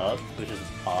shot up, which is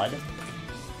odd.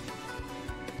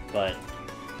 But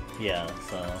yeah,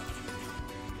 so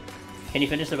can you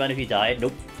finish the run if you died?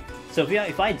 Nope. So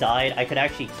if I died, I could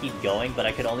actually keep going, but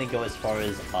I could only go as far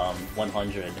as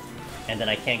 100, and then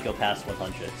I can't go past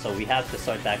 100. So we have to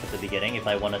start back at the beginning if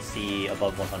I want to see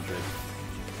above 100.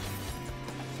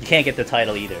 You can't get the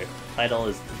title either.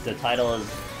 The title is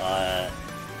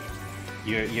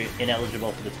you're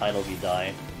ineligible for the title if you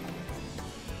die.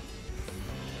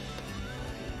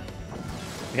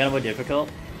 Kind of more difficult.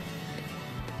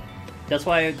 That's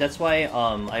why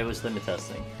I was limit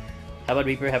testing. How about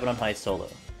Reaper Heaven on High solo?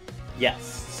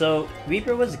 Yes. So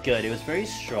Reaper was good. It was very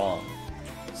strong.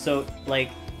 So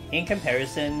like in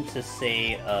comparison to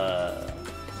say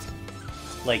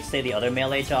say the other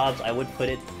melee jobs, I would put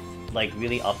it like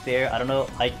really up there. I don't know.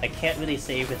 I can't really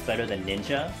say if it's better than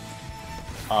Ninja.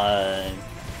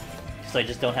 So I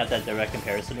just don't have that direct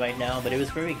comparison right now. But it was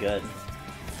very good.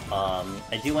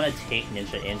 I do want to take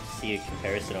Ninja in to see a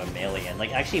comparison on melee, and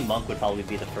like actually Monk would probably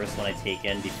be the first one I take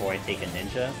in before I take a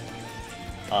Ninja.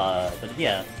 But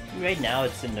yeah, right now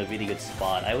it's in a really good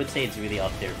spot. I would say it's really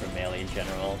up there for melee in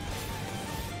general.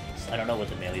 I don't know what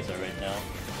the melees are right now.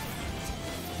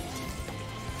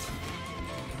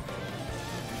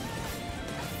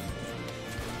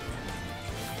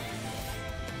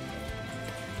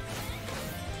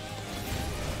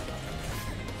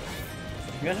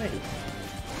 Congratulations.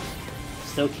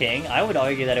 Still king? I would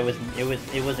argue that it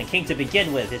wasn't king to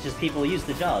begin with. It's just people used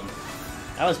the job.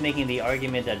 I was making the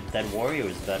argument that warrior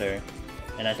was better,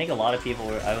 and I think a lot of people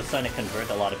were. I was trying to convert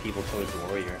a lot of people towards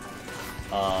warrior.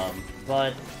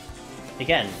 But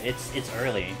again, it's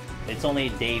early. It's only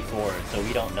day 4, so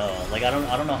we don't know. Like I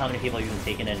don't know how many people have even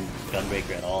taken in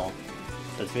Gunbreaker at all.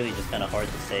 So it's really just kind of hard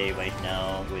to say right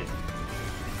now. With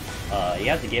you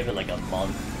have to give it like a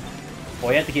month,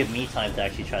 or you have to give me time to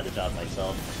actually try the job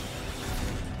myself.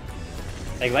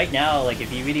 Like right now, like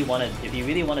if you really want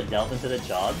to delve into the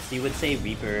jobs, you would say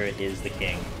Reaper is the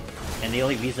king, and the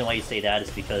only reason why you say that is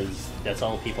because that's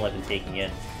all people have been taking in.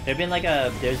 There's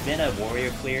been a warrior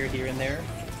clear here and there.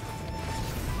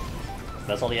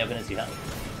 That's all the evidence you have.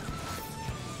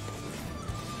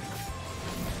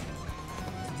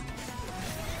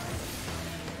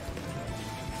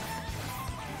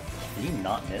 Can you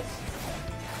not miss?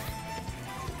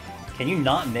 Can you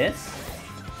not miss?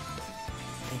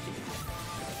 Thank you.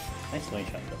 Nice swing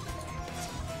shot though.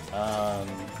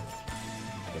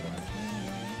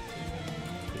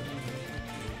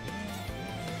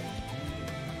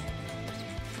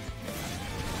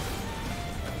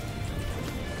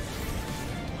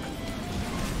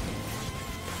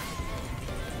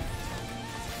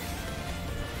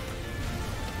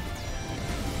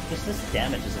 This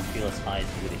damage doesn't feel as high as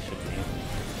it really should be.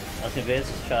 I was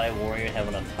convinced to try Warrior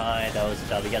Heaven on High. That was the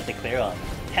job we got to clear on.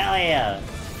 Hell yeah!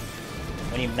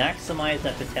 When you maximize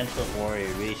that potential of Warrior,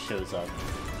 it really shows up.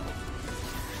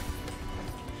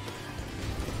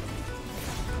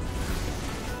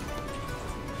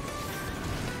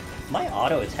 My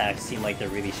auto attacks seem like they're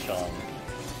really strong.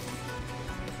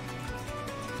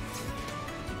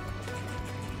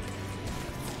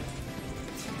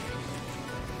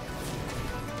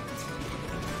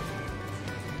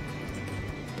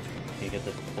 Okay, get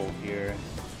the pull here.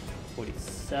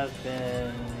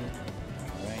 47.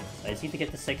 Alright, I just need to get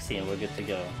to 60 and we're good to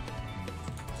go.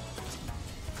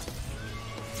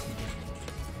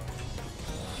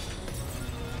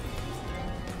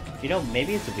 You know,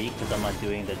 maybe it's weak because I'm not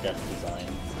doing the death design.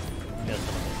 Maybe that's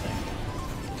what I'm missing.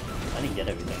 I didn't get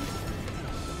everything.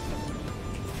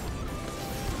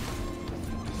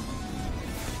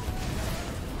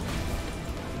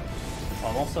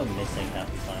 I'm also missing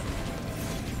half the time.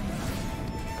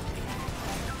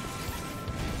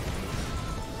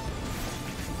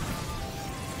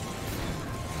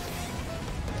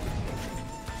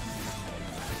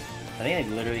 I think I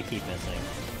literally keep missing.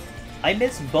 I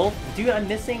miss both, dude. I'm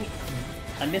missing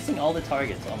all the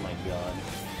targets. Oh my god,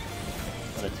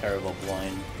 what a terrible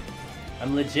blind.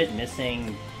 I'm legit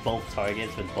missing both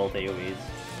targets with both AoEs.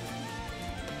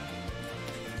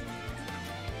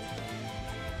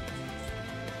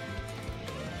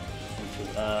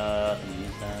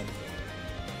 Use that.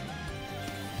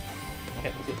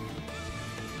 Okay, let's do it.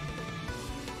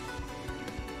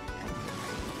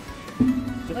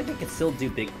 I feel like I could still do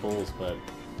big pulls, but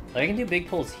like, I can do big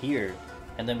pulls here,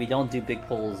 and then we don't do big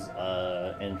pulls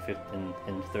in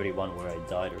 31 where I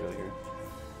died earlier.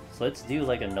 So let's do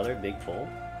like another big pull.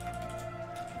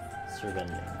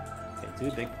 Surrendering. Okay, do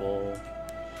a big pull.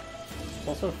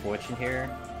 Also a fortune here.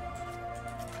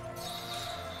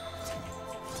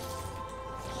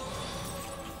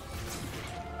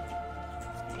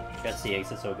 That's the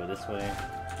exit, so I'll go this way.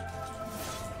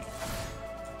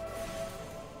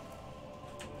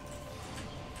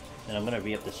 And I'm gonna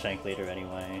re-up the strength later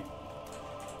anyway.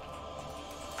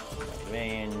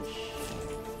 Range.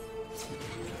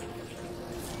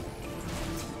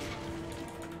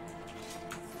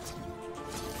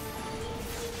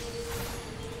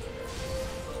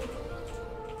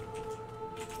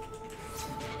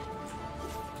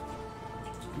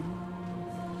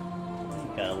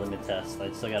 Got a limit test.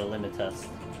 I still got a limit test.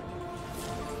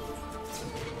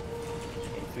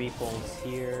 Okay, 3 pulls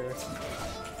here.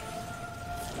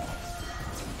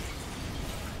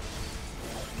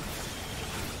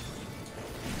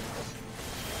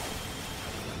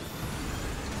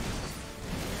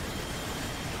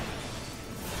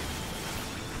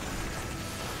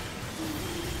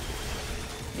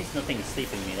 At least nothing's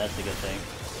sleeping me, that's a good thing.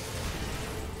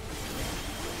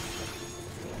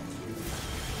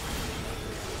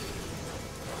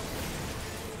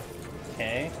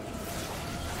 Okay.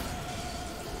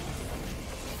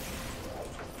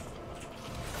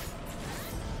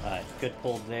 Alright, good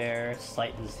pull there.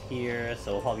 Sight is here,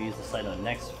 so we'll probably use the sight on the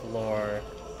next floor.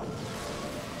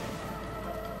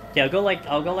 Yeah,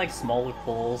 I'll go like smaller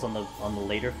pulls on the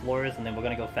later floors, and then we're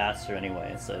gonna go faster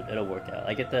anyway, so it'll work out.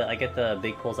 I get the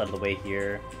big pulls out of the way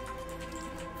here.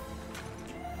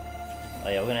 Oh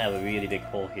yeah, we're gonna have a really big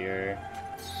pull here.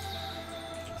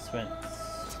 Sprint.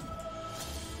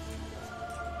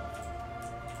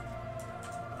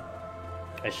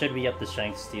 I should re-up the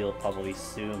strength steel probably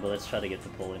soon, but let's try to get the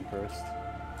pull in first.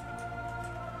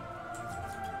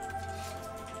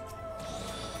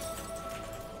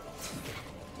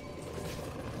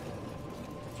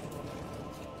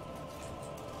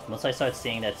 Once I start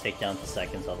seeing that tick down to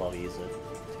seconds, I'll probably use it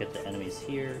to get the enemies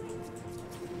here.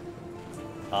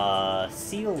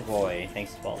 Sealroy,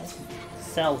 thanks to follow.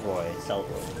 Selroy,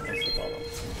 thanks to follow.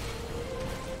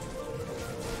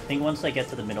 I think once I get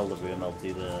to the middle of the room, I'll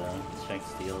do the strength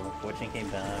steel. Fortune came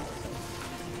back.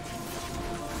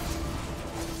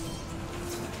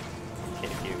 Okay,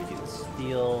 here we do the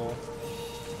steel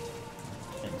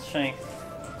and strength.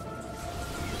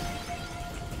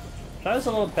 That was a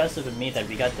little impressive of me that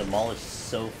we got demolished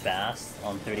so fast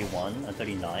on 31 and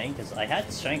 39, because I had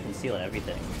strength and steel and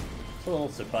everything. I was a little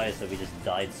surprised that we just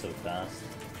died so fast.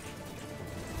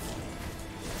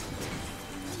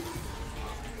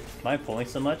 Am I pulling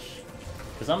so much?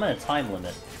 Because I'm on a time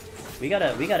limit. We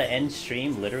gotta end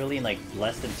stream literally in like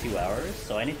less than 2 hours,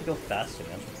 so I need to go faster,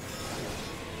 man.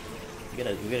 We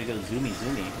gotta go zoomy.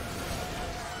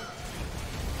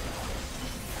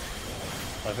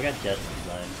 Oh, I forgot Death's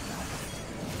design.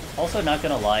 Also, not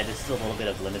gonna lie, this is a little bit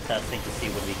of limit testing to see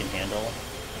what we can handle.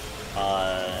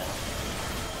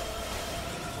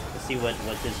 To see what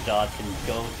this job can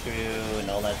go through and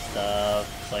all that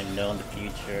stuff, so I know in the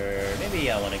future. Maybe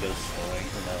I want to go storing,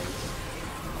 who knows.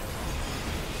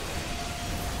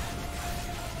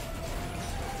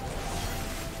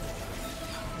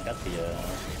 I got the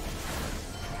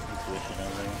intuition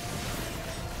on there.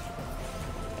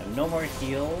 I have no more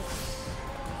heals.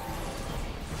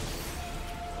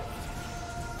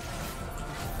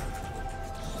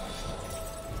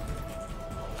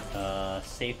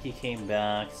 Safety came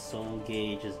back, soul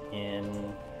gauge is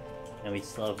in, and we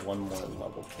still have one more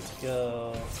level to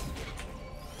go.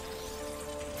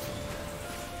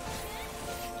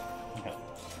 Okay.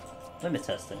 Limit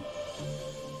testing.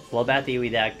 Bloodbath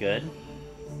AoE that good?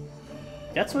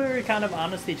 That's what we were kind of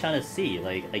honestly trying to see,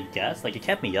 like, I guess. Like, it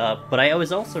kept me up, but I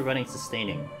was also running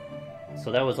sustaining.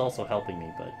 So that was also helping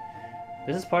me, but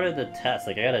this is part of the test.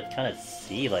 Like, I gotta kind of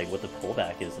see, like, what the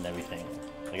pullback is and everything.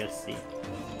 I gotta see.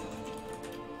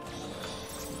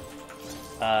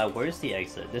 Where's the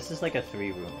exit? This is like a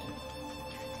 3-room.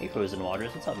 Hey Frozen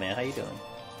Waters, what's up man? How you doing?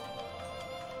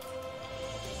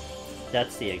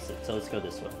 That's the exit, so let's go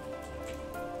this way.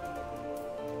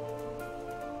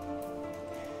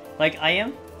 Like,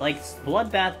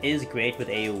 Bloodbath is great with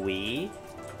AoE,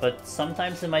 but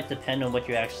sometimes it might depend on what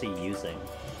you're actually using.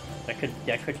 That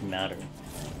could matter.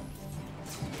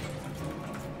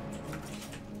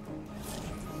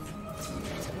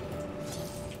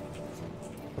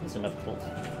 That's enough pulls.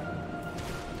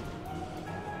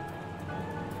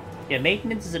 Yeah,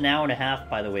 maintenance is an hour and a half,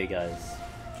 by the way, guys.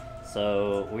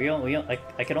 So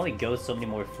I can only go so many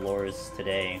more floors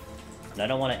today, and I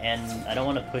don't want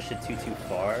to push it too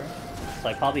far. So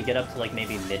I probably get up to like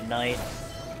maybe midnight,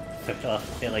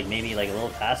 like maybe like a little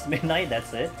past midnight.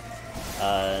 That's it.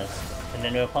 And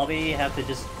then we'll probably have to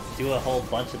just do a whole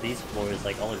bunch of these floors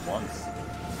like all at once.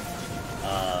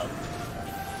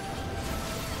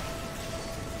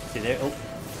 See there? Oh.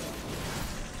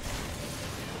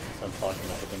 So I'm talking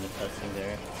about the limit testing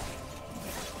there.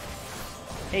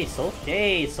 Hey, Soul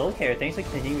Care, thanks for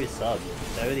continuing your sub.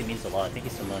 That really means a lot. Thank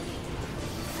you so much.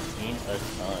 Means a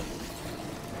ton.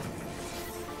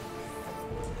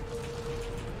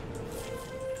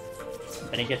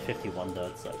 I didn't get 51 though,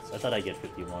 it sucks. I thought I'd get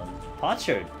 51.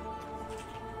 Potsherd!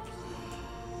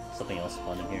 Something else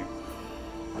fun in here.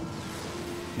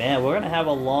 Man, we're gonna have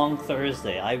a long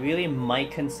Thursday. I really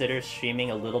might consider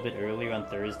streaming a little bit earlier on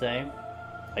Thursday.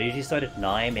 I usually start at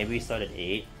 9, maybe we start at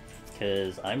 8.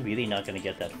 Because I'm really not gonna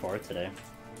get that far today.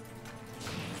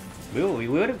 We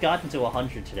would have gotten to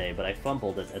 100 today, but I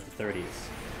fumbled at the 30s.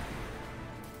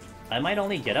 I might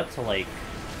only get up to like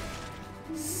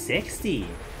 60.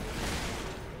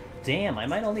 Damn, I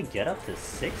might only get up to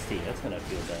 60. That's gonna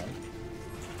feel bad.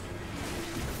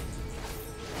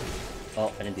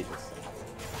 Oh, I didn't do this.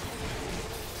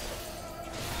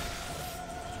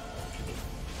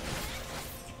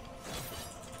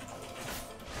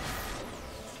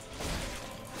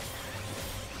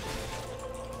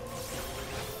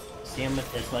 See him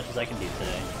as much as I can do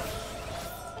today.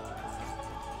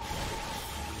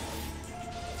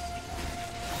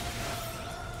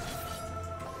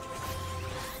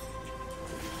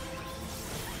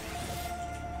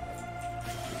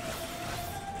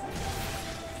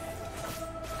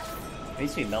 At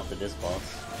least we melted this boss.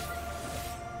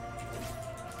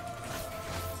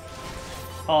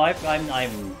 Oh,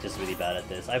 I'm just really bad at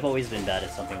this. I've always been bad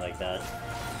at something like that.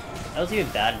 I was even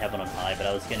bad in Heaven on High, but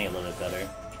I was getting a little bit better.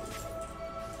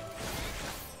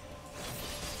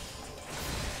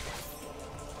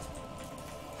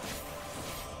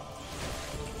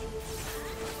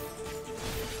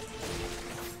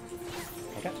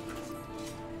 Okay.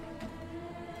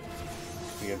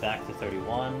 We are back to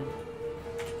 31.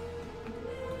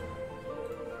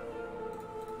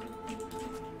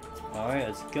 Alright,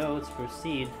 let's go, let's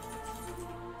proceed.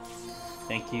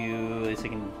 Thank you, at least I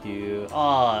can do...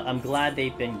 Aw, I'm glad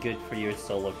they've been good for your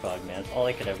solo prog, man. That's all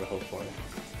I could ever hope for.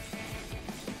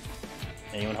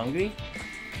 Anyone hungry?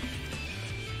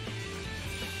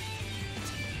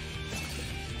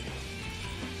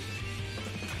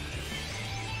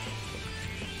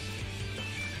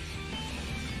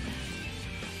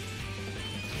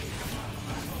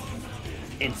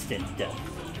 Instant death.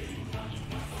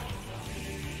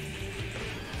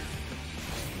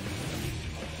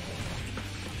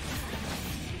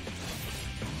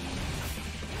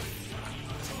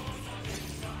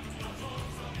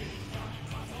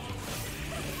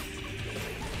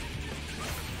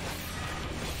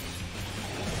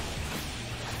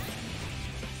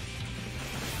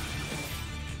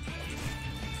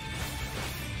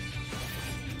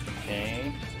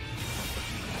 Okay.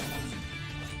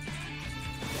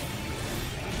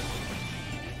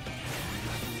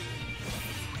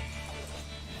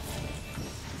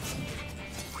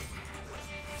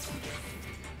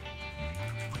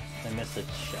 I missed a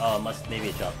oh, must maybe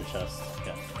it dropped the chest.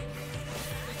 Okay.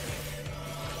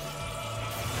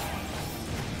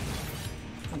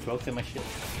 I broke through my shit.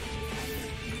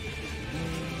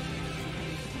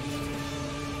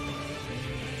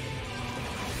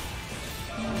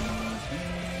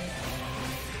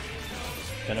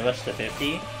 Gonna rush to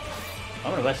 50?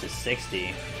 I'm gonna rush to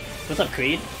 60. What's up,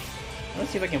 Creed?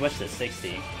 Let's see if I can rush to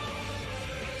 60.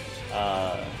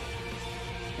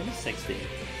 Maybe 60.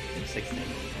 Maybe 60.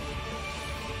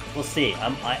 We'll see.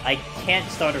 I can't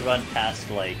start a run past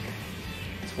like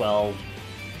 12,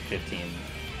 15.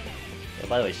 Oh,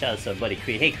 by the way, shout out to buddy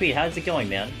Creed. Hey Creed, how's it going,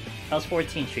 man? How's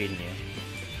 14 treating you?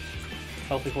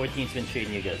 Hopefully 14's been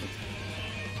treating you good.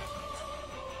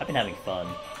 I've been having fun,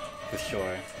 for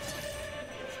sure.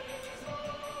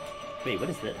 Wait, what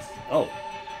is this? Oh!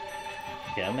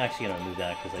 Okay, I'm actually gonna remove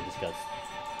that because I just got...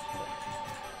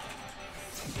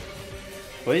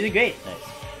 Well, you did great! Nice.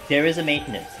 There is a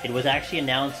maintenance. It was actually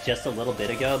announced just a little bit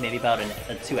ago, maybe about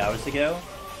 2 hours ago,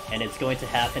 and it's going to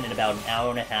happen in about an hour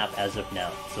and a half as of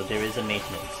now. So there is a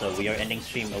maintenance. So we are ending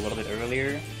stream a little bit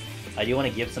earlier. I do want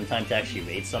to give some time to actually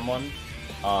raid someone.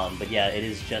 But yeah, it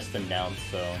is just announced,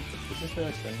 so... Is this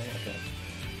the spring there? Okay.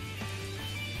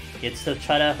 It's to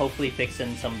try to hopefully fix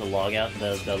in some of the log out,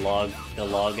 the log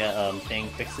thing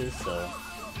fixes, so...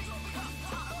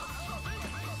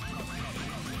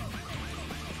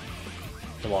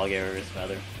 The log errors,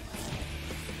 rather.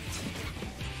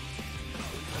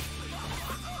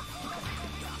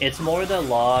 It's more the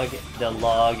log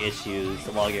issues,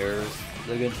 the log errors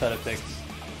they're gonna try to fix.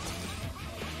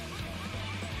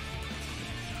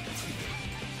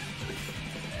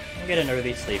 I'll get an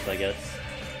early sleep, I guess.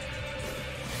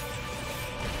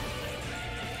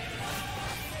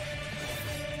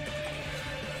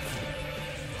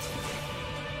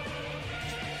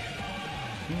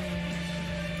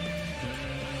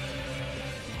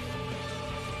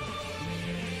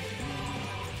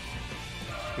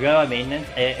 Forgot about maintenance.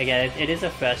 Again, it is a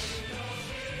fresh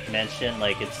mention.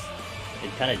 Like it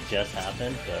kind of just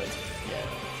happened, but yeah.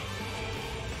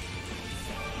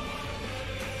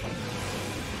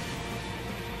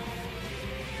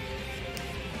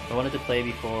 I wanted to play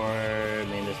before. I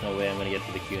mean, there's no way I'm gonna get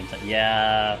to the queue in time.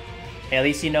 Yeah. Hey, at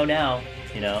least you know now.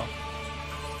 You know.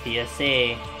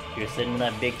 PSA. If you're sitting in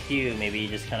that big queue, maybe you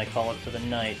just kind of call it for the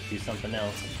night, do something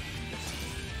else.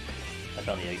 I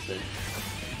found the exit.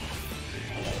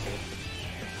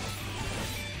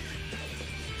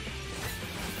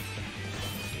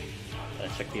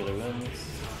 Gotta check the other rooms.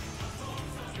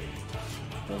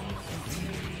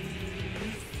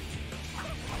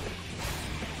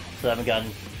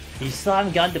 You still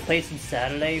haven't gotten to play since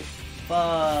Saturday?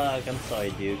 Fuck, I'm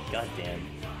sorry, dude. God damn.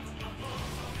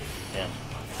 Damn.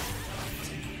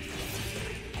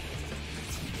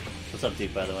 What's up,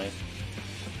 Duke, by the way?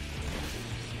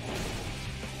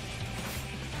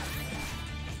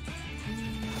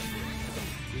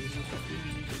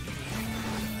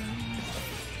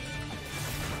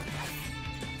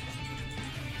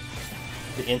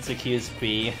 The insta-queues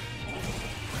free.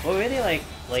 Well, really,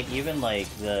 like even like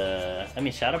the... I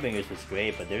mean, Shadowbringers was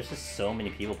great, but there's just so many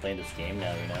people playing this game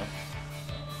now, you know?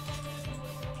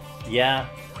 Yeah.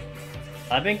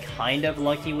 I've been kind of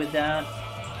lucky with that.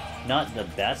 Not the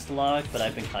best luck, but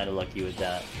I've been kind of lucky with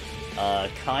that.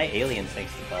 Kai Aliens,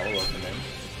 thanks to follow, welcome in.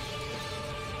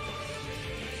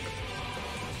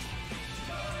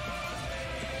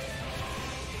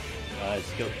 Alright,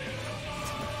 let's go.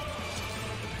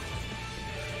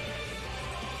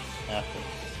 After.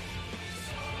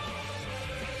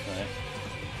 Alright.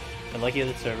 I'm lucky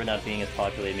with the server not being as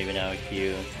populated, maybe now a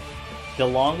queue. The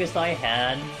longest I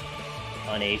had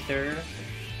on Aether,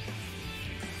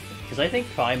 because I think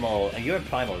Primal, you're a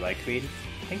Primal, right, Creed?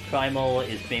 I think Primal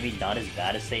is maybe not as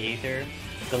bad as, say, Aether.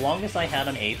 The longest I had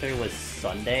on Aether was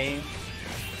Sunday,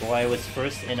 where I was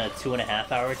first in a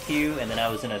 2.5 hour queue, and then I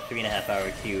was in a 3.5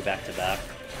 hour queue back to back.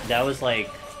 That was like,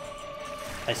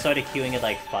 I started queuing at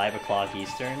like 5 o'clock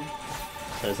Eastern.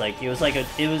 So it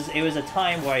was a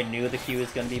time where I knew the queue was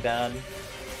gonna be bad,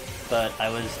 but I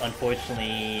was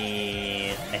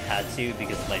unfortunately I had to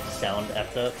because my sound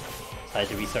effed up, so I had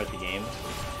to restart the game.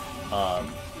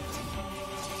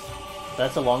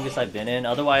 That's the longest I've been in.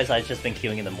 Otherwise, I've just been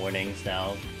queuing in the mornings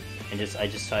now, and I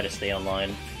just try to stay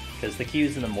online because the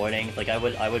queues in the morning. Like I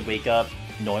would wake up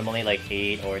normally like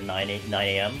 8 or 9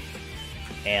 a.m.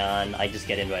 and I just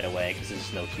get in right away because there's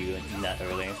just no queue that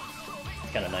early.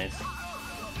 It's kind of nice.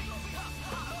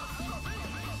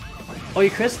 Oh, you're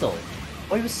Crystal!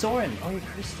 Oh, you was Soren! Oh, you're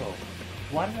Crystal!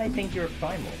 Why did I think you were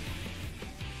Primal?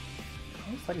 I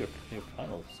always thought you were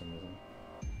Primal for some reason.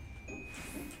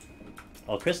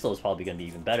 Oh, Crystal is probably going to be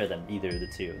even better than either of the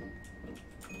two.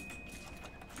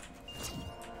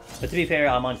 But to be fair,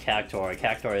 I'm on Cactuar.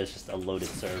 Cactuar is just a loaded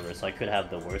server, so I could have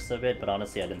the worst of it, but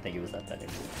honestly I didn't think it was that bad.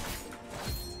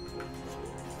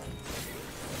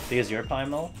 Because you're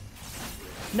Primal?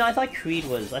 No, I thought Creed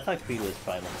was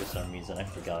Primal for some reason. I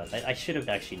forgot. I should have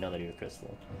actually known that you were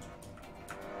Crystal.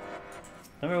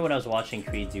 Remember when I was watching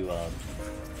Creed do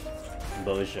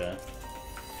Boja?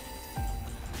 I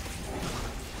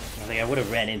was like, I would have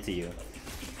ran into you.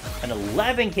 An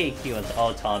 11k Q and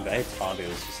oh, Tomber. Tomber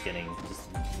was just getting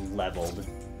leveled.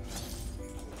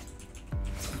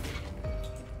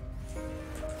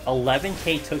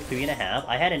 11k took 3.5.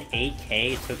 I had an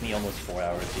 8k. It took me almost 4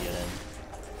 hours to get in.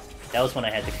 That was when I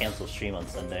had to cancel stream on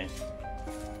Sunday.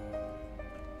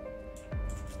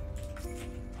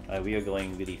 Alright, we are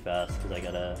going really fast because I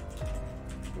gotta...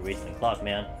 We're racing the clock,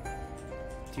 man.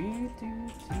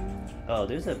 Oh,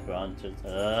 there's a bronze.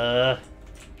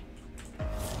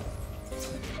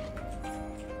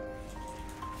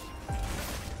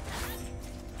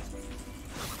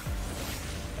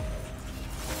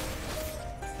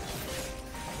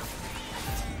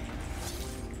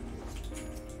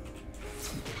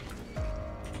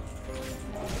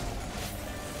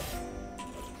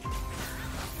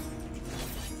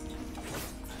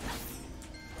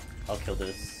 I'll kill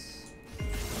this.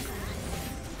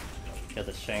 Get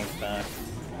the shank back.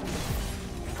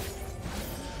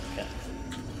 Okay.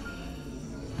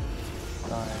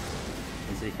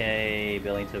 Hey,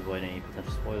 billing to avoid any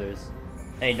potential spoilers.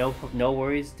 Hey, no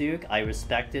worries, Duke. I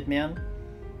respect it, man.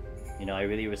 You know, I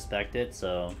really respect it,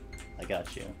 so I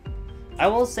got you. I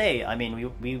will say, I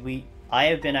mean, I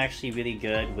have been actually really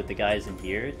good with the guys in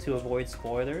here to avoid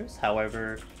spoilers.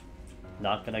 However,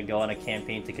 not gonna go on a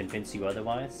campaign to convince you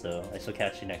otherwise, so I shall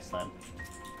catch you next time.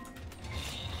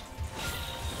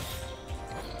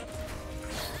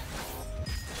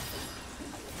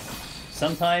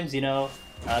 Sometimes, you know,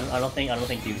 I don't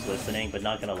think Duke's listening, but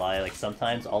not gonna lie, like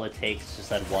sometimes all it takes is just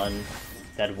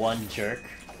that one jerk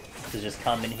to just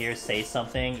come in here, say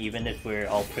something, even if we're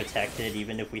all protected,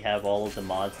 even if we have all of the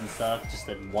mods and stuff, just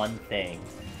that one thing.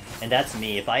 And that's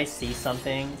me. If I see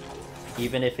something,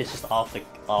 even if it's just off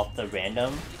the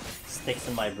random, sticks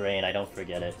in my brain, I don't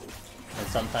forget it. And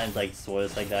sometimes like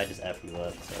spoilers like that just F you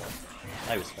up, so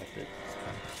I respect it.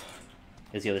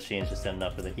 Is the other stream just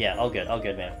enough with it? Yeah, all good,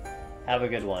 man. Have a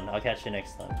good one. I'll catch you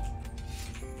next time.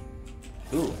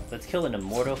 Ooh, let's kill an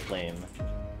immortal flame.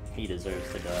 He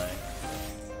deserves to die.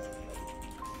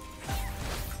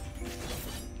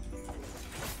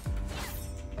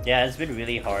 Yeah, it's been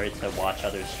really hard to watch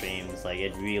other streams. Like,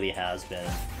 it really has been.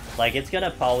 Like, it's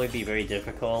gonna probably be very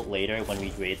difficult later when we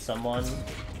grade someone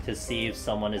to see if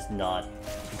someone is not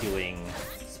doing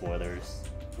spoilers.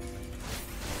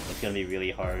 It's gonna be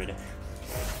really hard.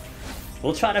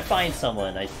 We'll try to find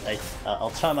someone. I'll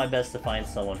try my best to find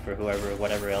someone for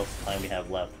whatever else time we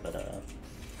have left, but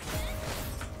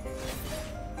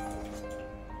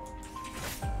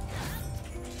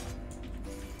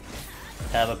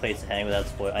have a place to hang without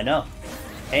spoil. I know.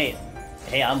 Hey,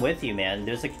 I'm with you, man.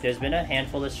 There's been a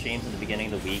handful of streams at the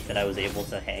beginning of the week that I was able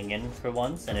to hang in for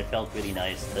once, and it felt really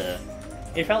nice to.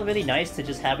 It felt really nice to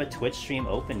just have a Twitch stream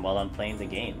open while I'm playing the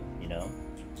game. You know.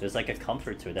 There's like a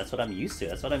comfort to it. That's what I'm used to.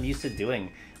 That's what I'm used to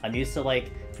doing. I'm used to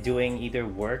like doing either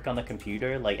work on the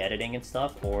computer, like editing and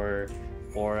stuff, or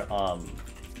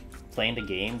playing the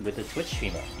game with the Twitch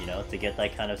stream up, you know, to get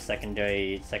that kind of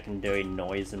secondary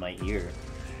noise in my ear.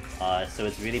 So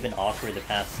it's really been awkward the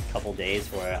past couple days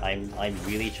where I'm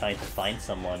really trying to find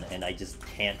someone and I just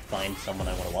can't find someone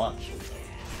I want to watch.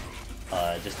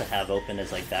 Just to have open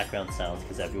as like background sounds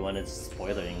because everyone is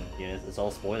spoiling. You know, it's all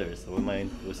spoilers. So what am I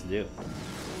supposed to do?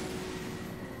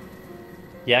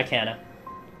 Yeah, Canna.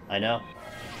 I know.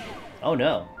 Oh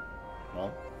no.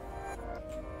 Well.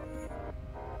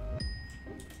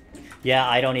 Yeah,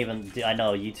 I don't even. I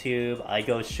know YouTube. I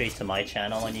go straight to my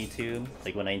channel on YouTube,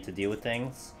 like when I need to deal with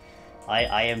things.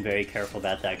 I am very careful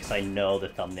about that because I know the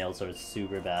thumbnails are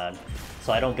super bad,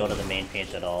 so I don't go to the main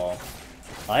page at all.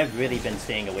 I've really been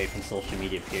staying away from social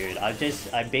media, period. I've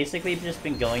basically just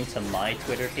been going to my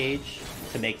Twitter page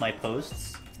to make my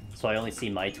posts, so I only see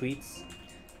my tweets.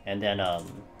 And then,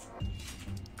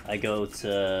 I go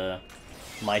to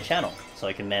my channel, so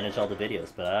I can manage all the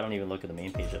videos, but I don't even look at the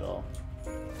main page at all.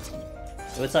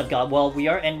 What's up, God? Well, we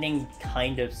are ending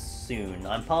kind of soon.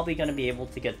 I'm probably going to be able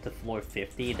to get to floor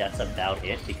 50, that's about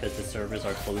it, because the servers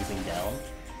are closing down.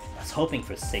 I was hoping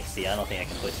for 60, I don't think I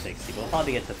can push 60, but we'll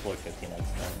probably get to floor 50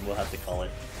 next time. We'll have to call it.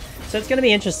 So it's going to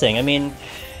be interesting, I mean...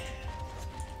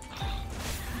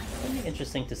 It's going to be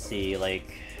interesting to see,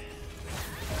 like...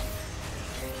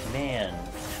 Man,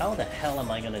 how the hell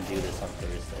am I gonna do this on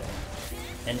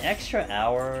Thursday? An extra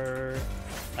hour...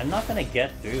 I'm not gonna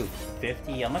get through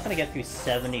 50, I'm not gonna get through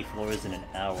 70 floors in an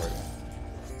hour.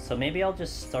 So maybe I'll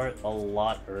just start a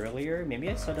lot earlier. Maybe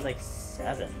I start at like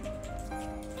 7.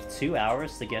 2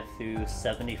 hours to get through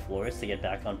 70 floors to get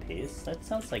back on pace? That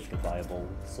sounds like a viable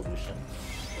solution.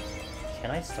 Can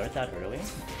I start that early?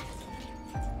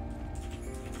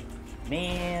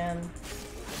 Man...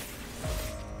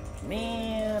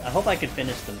 Man, I hope I can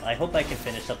finish them. I hope I can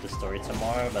finish up the story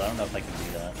tomorrow, but I don't know if I can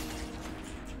do that.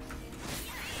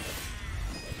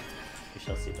 We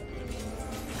shall see.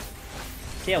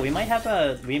 So yeah, we might have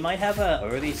a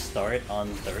early start on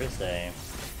Thursday,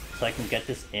 so I can get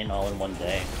this in all in one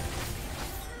day.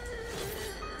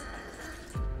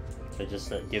 So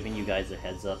just giving you guys a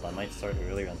heads up, I might start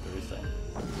earlier on Thursday.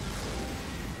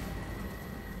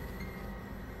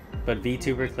 But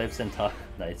VTuber clips and talk,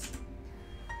 nice.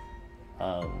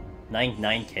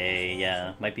 9K,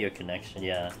 yeah, might be a connection,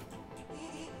 yeah.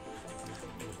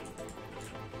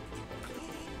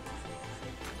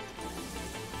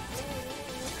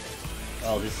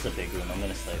 Oh, this is a big room, I'm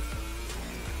gonna sleep.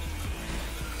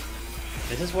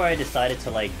 This is where I decided to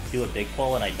like do a big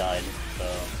pull and I died, so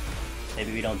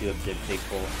maybe we don't do a big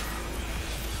pull.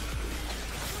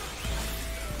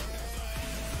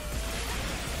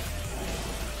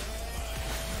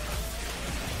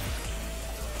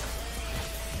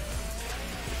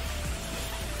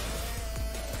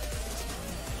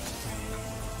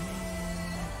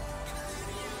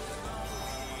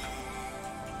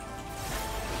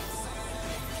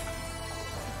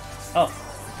 Oh!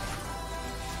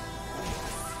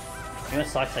 You know what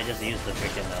sucks? I just used the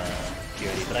freaking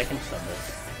purity, but I can stun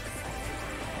this.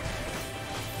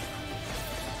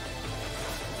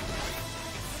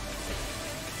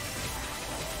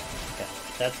 Okay,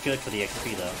 that's good for the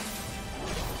XP though.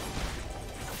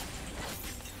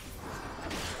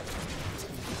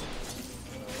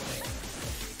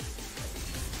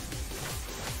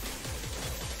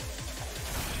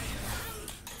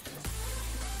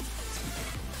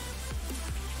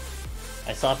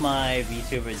 I stopped my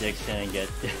VTuber addiction and get...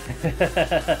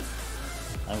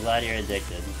 I'm glad you're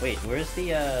addicted. Wait, where's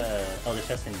the, oh, the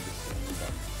chest in this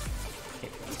room. Okay,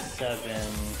 7.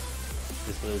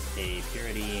 This was a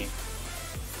purity.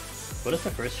 What is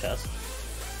the first chest?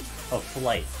 Oh,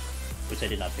 flight. Which I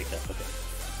did not pick up, okay.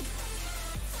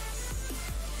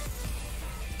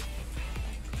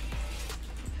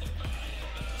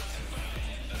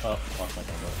 Oh, lost my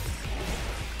combo.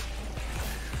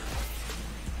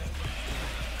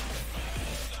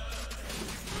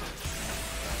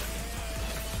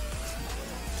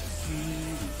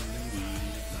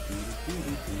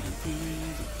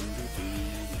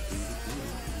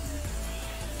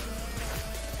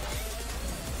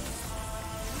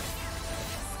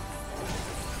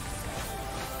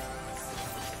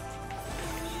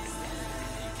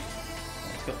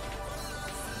 Let's go.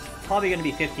 Probably gonna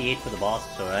be 58 for the boss,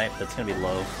 so right? That's gonna be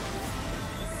low.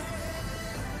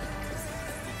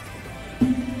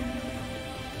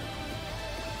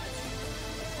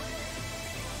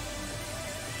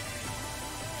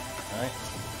 Alright.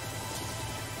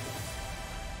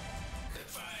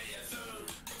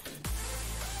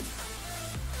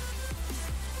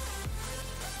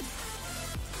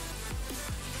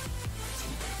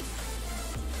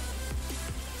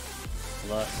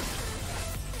 Plus.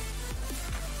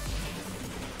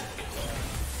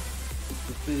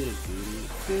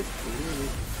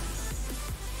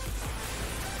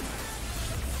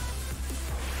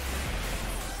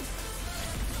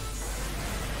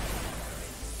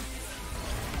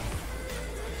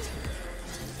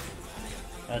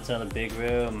 That's another big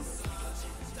room.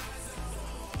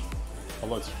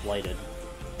 Although it's flighted.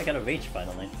 I got a rage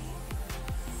finally.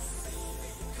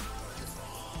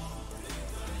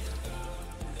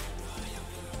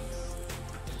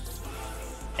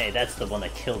 Hey, that's the one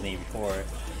that killed me before.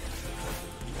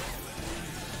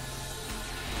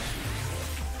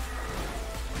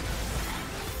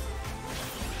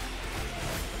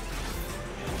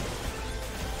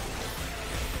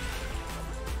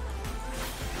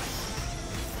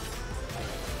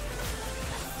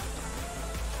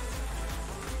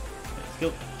 Let's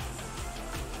go.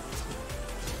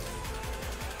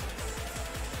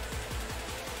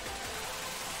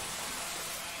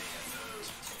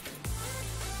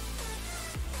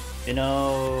 You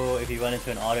know, if you run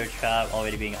into an auto trap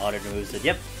already being auto removes it.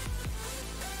 Yep.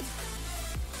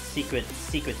 Secret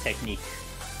technique.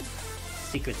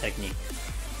 Secret technique.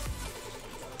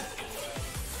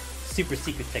 Super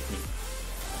secret technique.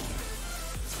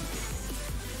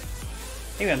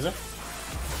 Hey Ramza.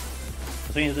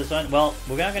 Swing into this one. Well,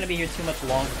 we're not gonna be here too much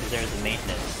longer because there's a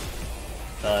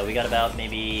maintenance. We got about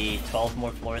maybe 12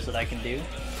 more floors that I can do,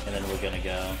 and then we're gonna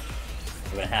go.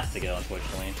 We're gonna have to go,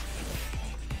 unfortunately.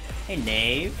 Hey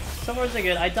Knave, so far so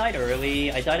good. I died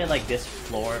early. I died at like this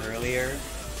floor earlier.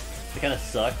 It kind of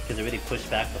sucked because it really pushed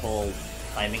back the whole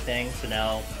timing thing. So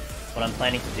now what I'm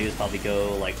planning to do is probably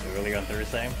go like earlier on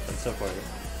Thursday. But so far,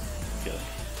 good.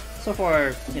 So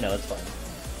far, you know, it's fine.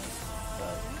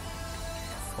 But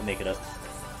we'll make it up.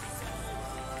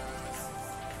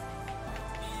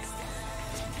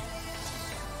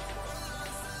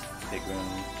 Big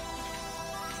room.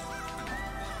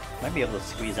 Might be able to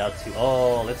squeeze out too.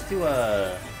 Oh, let's do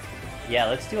a... Yeah,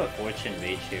 let's do a Fortune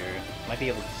Rage here. Might be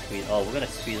able to squeeze... Oh, we're gonna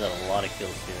squeeze out a lot of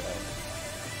kills here.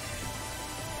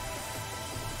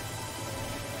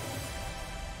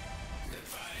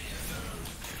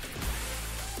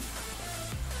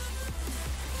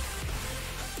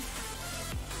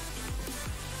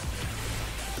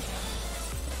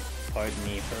 Pardon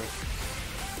me first.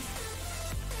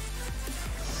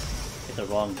 Hit the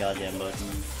wrong goddamn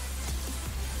button.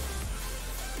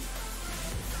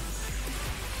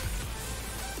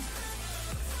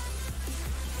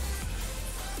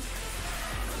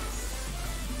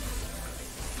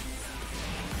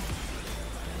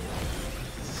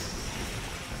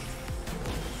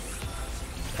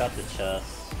 Got the chest.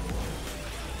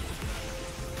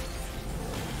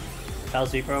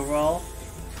 How's Reaper overall?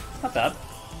 Not bad.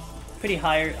 Pretty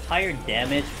higher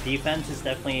damage. Defense is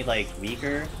definitely like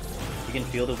weaker. You can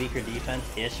feel the weaker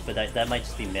defense-ish, but that might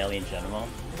just be melee in general.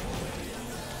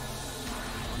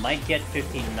 Might get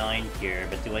 59 here,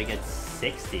 but do I get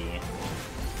 60?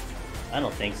 I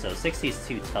don't think so. 60 is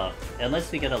too tough.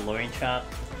 Unless we get a luring trap.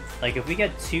 Like if we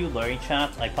get 2 luring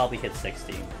traps, I probably hit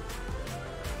 60.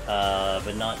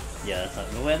 But not, yeah, that's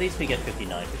not, well, at least we get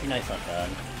 59. 59's not bad.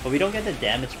 But we don't get the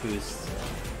damage boost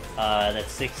that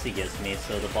 60 gives me,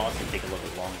 so the boss will take a little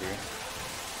bit longer.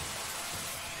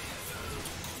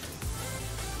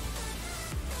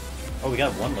 Oh, we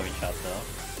got 1 luring trap though.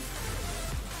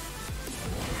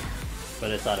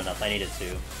 But it's not enough, I needed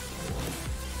 2.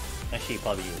 Actually,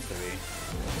 probably use 3.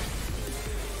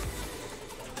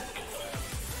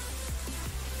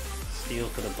 Steal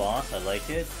for the boss, I like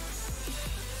it.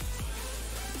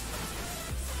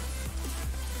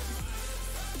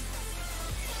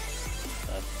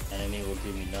 That enemy will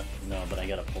do me nothing. No, but I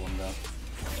gotta pull him though.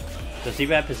 Does he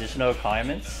have positional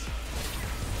requirements?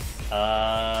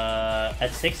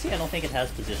 At 60, I don't think it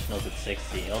has positionals at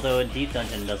 60. Although in Deep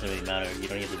Dungeon, it doesn't really matter. You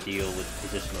don't need to deal with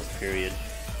positionals, period.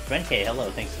 Renke,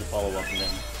 hello, thanks for the follow, welcome in.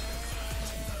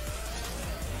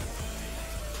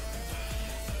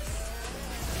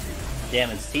 Damn,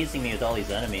 it's teasing me with all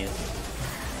these enemies.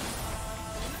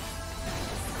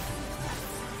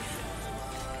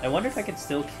 I wonder if I could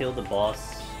still kill the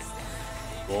boss.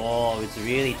 Whoa, it's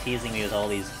really teasing me with all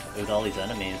these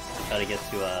enemies to try to get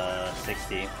to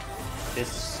 60. This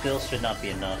still should not be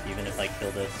enough, even if I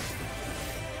kill this.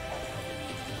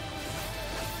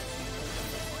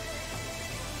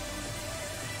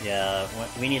 Yeah,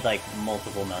 we need like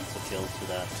multiple amounts of kills for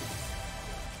that.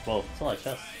 Whoa, it's a lot of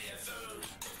chests.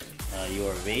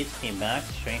 Your Rage came back,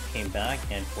 Strength came back,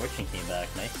 and Fortune came back.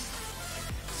 Nice.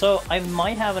 So I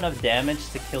might have enough damage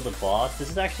to kill the boss. This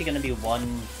is actually going to be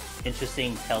one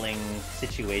interesting telling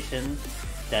situation.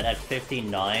 That at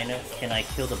 59, can I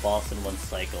kill the boss in one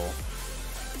cycle?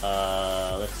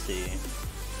 Let's see.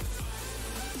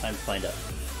 Time to find out.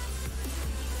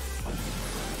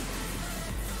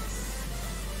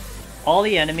 All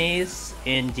the enemies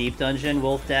in Deep Dungeon,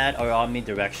 Wolf Dad, are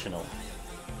omnidirectional.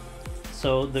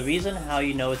 So the reason how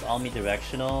you know it's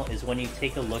omnidirectional is when you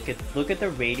take a look at the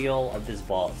radial of this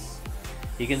boss.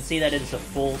 You can see that it's a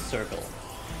full circle.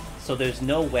 So there's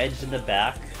no wedge in the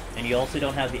back, and you also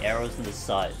don't have the arrows in the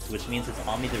sides, which means it's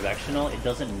omnidirectional. It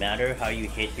doesn't matter how you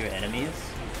hit your enemies.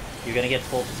 You're gonna get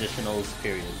full positionals,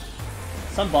 period.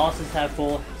 Some bosses are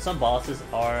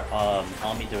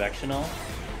omnidirectional,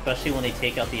 especially when they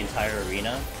take out the entire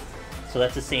arena. So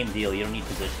that's the same deal, you don't need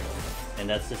positionals. And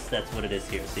that's what it is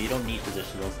here. So you don't need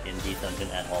positionals in Deep Dungeon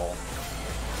at all.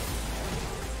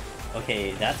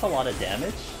 Okay, that's a lot of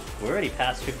damage. We're already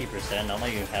past 50%, I'm not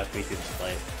even halfway through this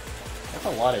fight. That's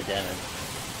a lot of damage.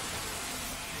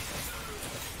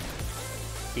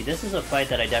 See, this is a fight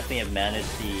that I definitely have managed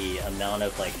the amount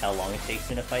of like how long it takes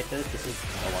me to fight this. This is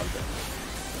a lot of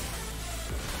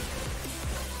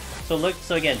damage.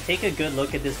 So again, take a good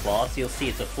look at this boss. You'll see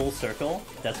it's a full circle.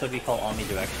 That's what we call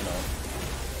omnidirectional.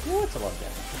 Ooh, it's a lot of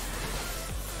damage.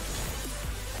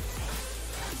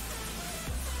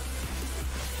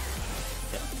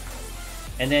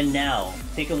 Yeah. And then now,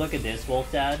 take a look at this, Wolf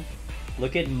Dad.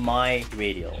 Look at my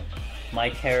radial. My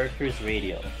character's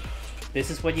radial. This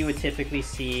is what you would typically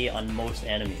see on most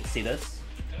enemies. See this?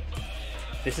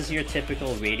 This is your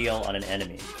typical radial on an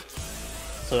enemy.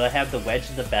 So I have the wedge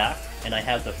in the back, and I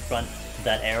have the front,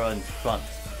 that arrow in front.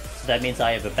 So that means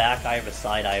I have a back, I have a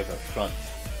side, I have a front.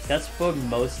 That's for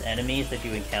most enemies that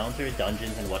you encounter,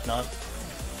 dungeons and whatnot.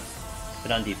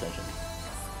 But on Deep Dungeon.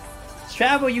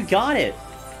 Strabo, you got it!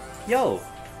 Yo,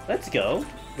 let's go!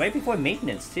 Right before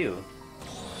maintenance, too.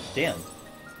 Damn.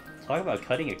 Talk about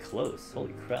cutting it close.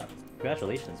 Holy crap.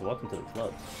 Congratulations, welcome to the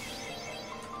club.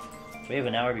 We have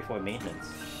an hour before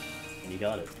maintenance. And you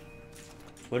got it.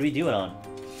 What do we do it on?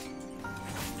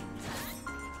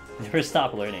 Never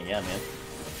stop learning, yeah man.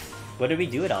 What did we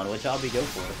do it on? What job did we go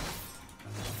for?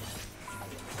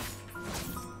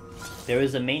 There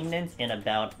is a maintenance in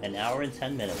about an hour and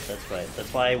 10 minutes, that's right.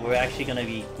 That's why we're actually gonna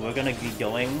be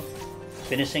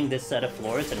finishing this set of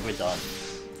floors and we're done.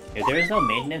 If there is no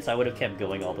maintenance, I would have kept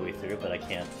going all the way through, but I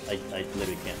can't. I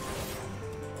literally can't.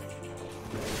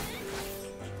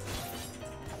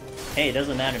 Hey, it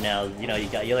doesn't matter now. You know,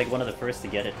 you're like one of the first to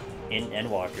get it in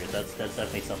Endwalker. That's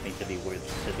definitely something to be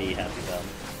happy about.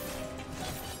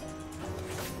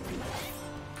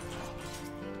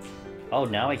 Oh,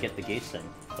 now I get the gauge thing.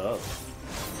 Oh.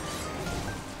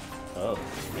 Oh,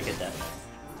 I get that.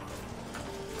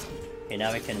 Okay,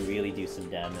 now I can really do some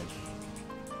damage.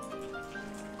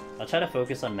 I'll try to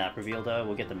focus on map reveal though.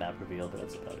 We'll get the map reveal, but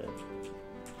that's about it.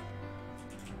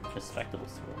 Respectable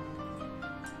score.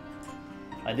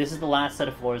 This is the last set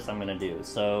of floors I'm gonna do,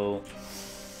 so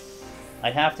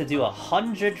I have to do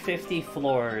 150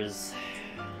 floors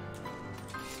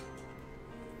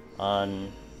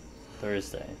on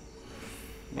Thursday.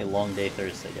 It'll be a long day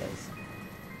Thursday, guys.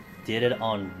 Did it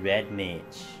on Red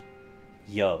Mage.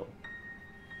 Yo.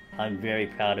 I'm very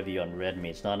proud of you on Red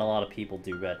Mage. Not a lot of people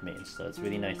do Red Mage, so it's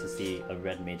really nice to see a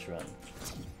Red Mage run.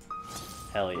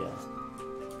 Hell yeah.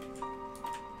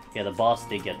 Yeah, the boss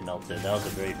did get melted. That was a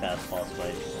very fast boss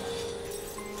fight.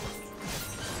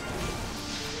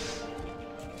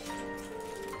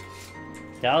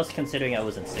 That was considering I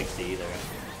wasn't 60 either.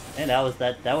 And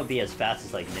that would be as fast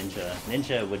as like Ninja.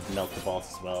 Ninja would melt the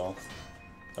boss as well.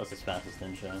 That was as fast as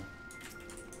Ninja.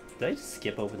 Did I just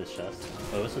skip over the chest?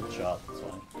 Oh, it was a drop, that's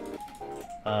why.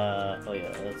 Oh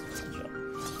yeah, that's just a drop.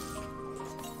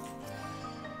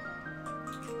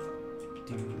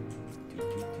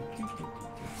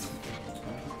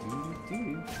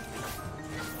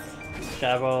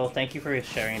 Shavo, thank you for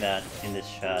sharing that in this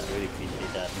chat. Really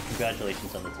appreciate that. And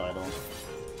congratulations on the title.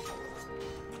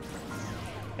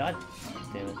 God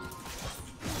damn it.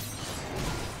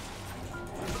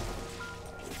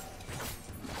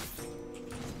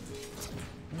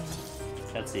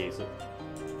 That's the exit.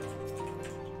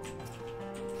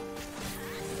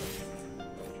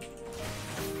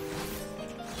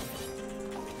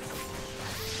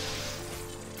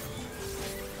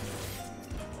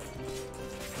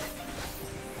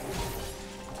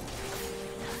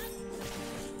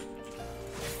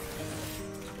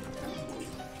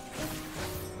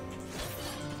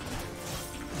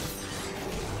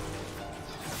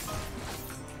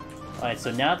 Alright,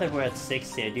 so now that we're at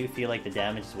 60, I do feel like the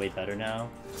damage is way better now.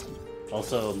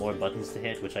 Also, more buttons to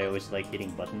hit, which I always like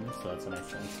hitting buttons, so that's a nice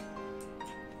thing.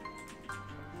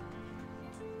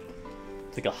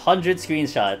 Took 100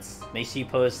 screenshots. Make sure you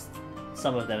post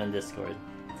some of them in Discord.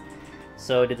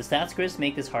 So, did the stats quiz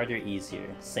make this harder or easier?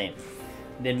 Same.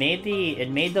 It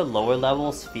made the lower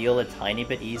levels feel a tiny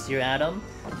bit easier, Adam,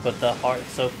 but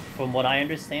so from what I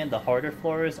understand, the harder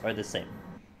floors are the same.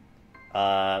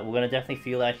 We're gonna definitely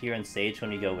feel that here in Sage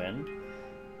when we go in.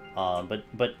 But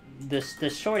the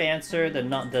short answer,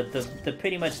 the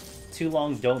pretty much too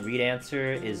long don't read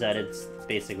answer is that it's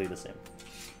basically the same.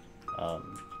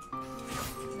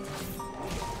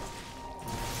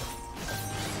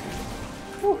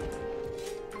 Whew.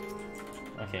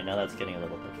 Okay, now that's getting a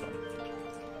little bit fun.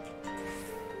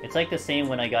 It's like the same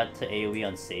when I got to AoE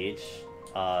on Sage.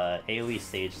 AoE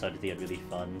Sage started to get really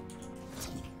fun.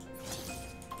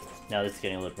 Now it's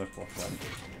getting a little bit more fun.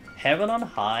 Heaven on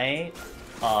High,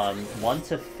 1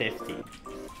 to 50.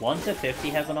 1 to 50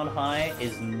 Heaven on High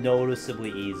is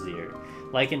noticeably easier.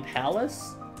 Like in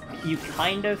Palace, you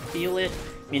kind of feel it.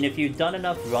 I mean, if you've done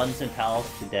enough runs in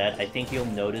Palace to Dead, I think you'll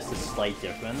notice a slight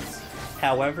difference.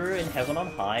 However, in Heaven on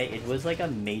High, it was like a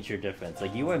major difference.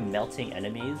 Like, you were melting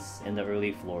enemies in the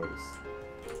early floors.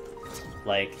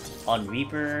 Like, on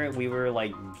Reaper, we were,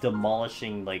 like,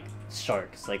 demolishing, like,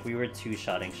 sharks. Like, we were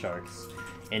two-shotting sharks.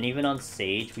 And even on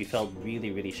Sage, we felt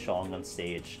really, really strong on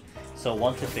Sage. So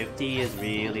 1 to 50 is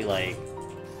really, like,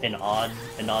 an odd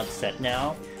set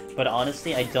now. But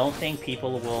honestly, I don't think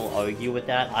people will argue with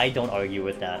that. I don't argue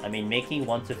with that. I mean, making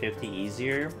 1 to 50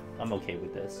 easier, I'm okay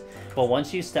with this. But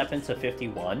once you step into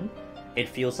 51, it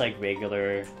feels like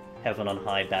regular Heaven on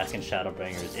High back in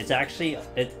Shadowbringers. It's actually,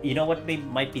 you know what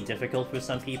might be difficult for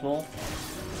some people?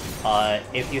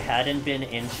 If you hadn't been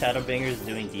in Shadowbringers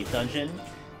doing Deep Dungeon,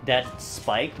 that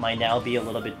spike might now be a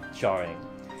little bit jarring.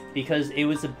 Because it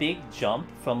was a big jump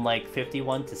from like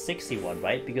 51 to 61,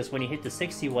 right? Because when you hit the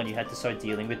 61, you had to start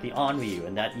dealing with the Onryu,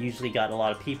 and that usually got a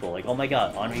lot of people. Like, oh my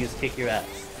god, Onryu's kick your ass.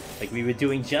 Like, we were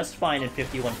doing just fine in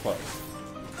 51 plus.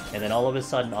 And then all of a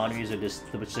sudden, Onryu's are just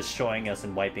destroying us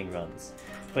and wiping runs.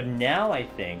 But now I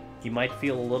think you might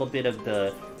feel a little bit of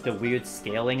the weird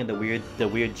scaling and the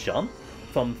weird jump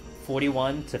from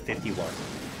 41 to 51.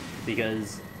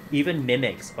 Because even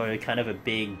Mimics are kind of a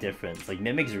big difference. Like,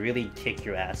 Mimics really kick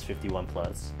your ass 51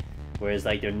 plus. Whereas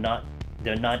like they're not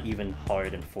even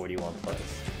hard in 41 plus.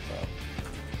 So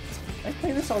I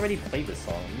already played this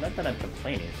song. Not that I'm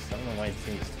complaining, just I don't know why it's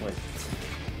doing this twice.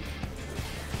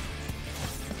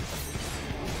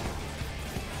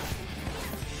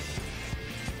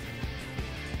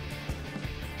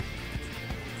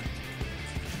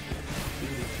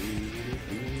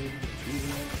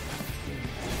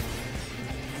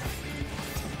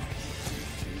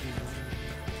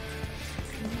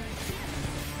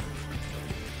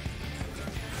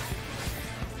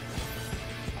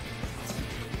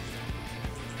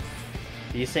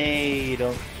 You say you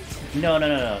don't... No,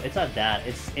 it's not that.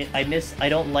 I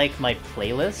don't like my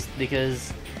playlist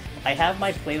because I have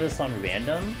my playlist on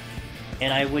random,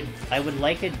 and I would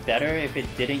like it better if it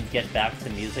didn't get back to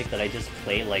music that I just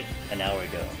played like an hour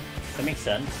ago. Does that make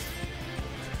sense?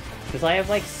 Because I have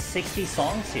like 60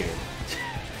 songs here.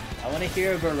 I want to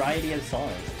hear a variety of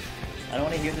songs. I don't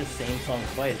want to hear the same song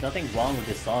twice. Nothing wrong with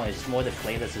this song, it's just more the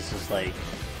playlist is just like,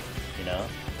 you know?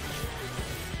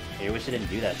 I wish it didn't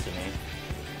do that to me.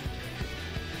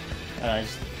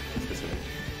 It's this weird.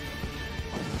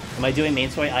 Am I doing main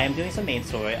story? I am doing some main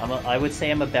story. I would say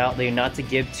I'm about, like, not to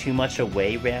give too much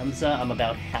away, Ramza, I'm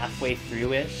about halfway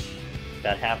through-ish.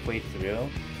 About halfway through.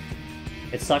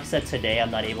 It sucks that today I'm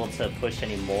not able to push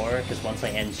anymore, because once I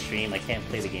end stream, I can't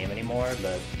play the game anymore,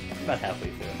 but I'm about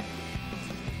halfway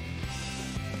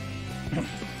through.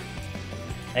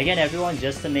 Again, everyone,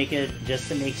 just to make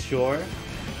sure,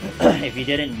 if you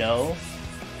didn't know,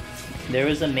 there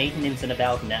is a maintenance in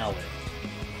about an hour.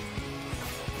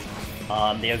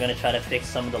 They are going to try to fix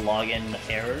some of the login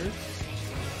errors.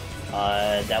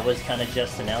 That was kind of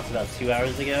just announced about 2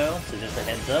 hours ago, so just a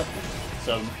heads up.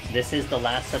 So this is the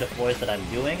last set of floors that I'm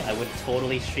doing. I would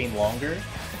totally stream longer.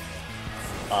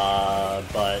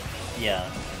 But yeah,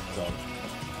 so.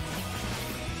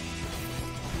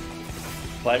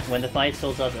 But when the fight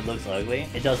fills up, it looks ugly.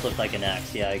 It does look like an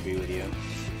axe, yeah, I agree with you.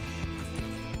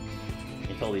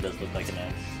 It totally does look like an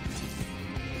axe.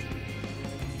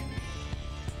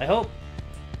 I hope.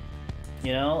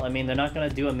 You know, I mean, they're not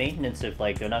gonna do a maintenance if,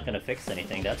 like, they're not gonna fix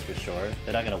anything, that's for sure.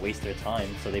 They're not gonna waste their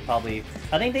time, so they probably...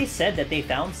 I think they said that they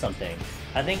found something.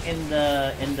 I think in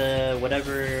the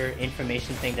whatever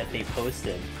information thing that they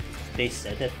posted, they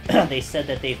said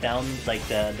that they found, like,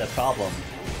 the problem,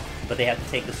 but they have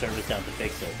to take the servers down to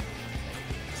fix it.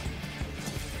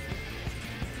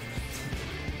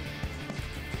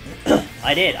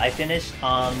 I did. I finished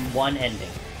one ending.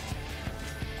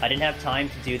 I didn't have time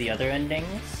to do the other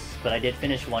endings, but I did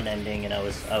finish one ending, and I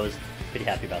was pretty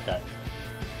happy about that.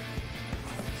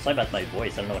 Sorry about my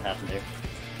voice. I don't know what happened there.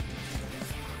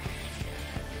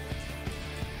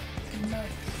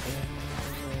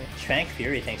 Trank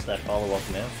Fury, thanks for that follow.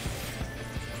 Welcome in.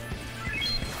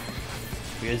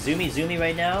 We are zoomy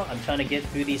right now. I'm trying to get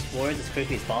through these floors as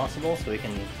quickly as possible so we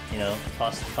can, you know,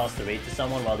 toss the raid to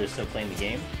someone while they're still playing the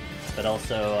game. But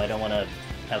also, I don't want to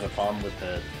have a problem with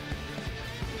the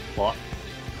block.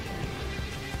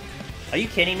 Are you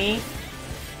kidding me?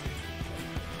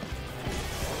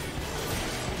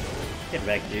 Get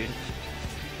wrecked, dude.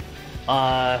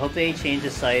 Hope they change the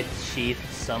site sheath.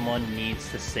 Someone needs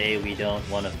to say we don't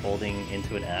want it folding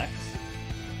into an axe.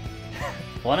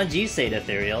 Why don't you say it,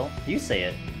 Ethereal? You say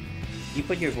it. You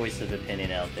put your voice of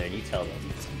opinion out there and you tell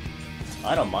them.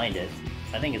 I don't mind it.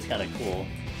 I think it's kind of cool.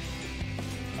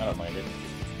 I don't mind it.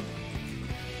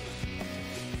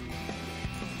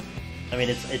 I mean,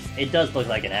 it does look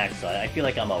like an axe, so I feel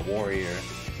like I'm a warrior,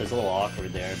 so it's a little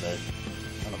awkward there, but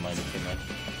I don't mind it too much.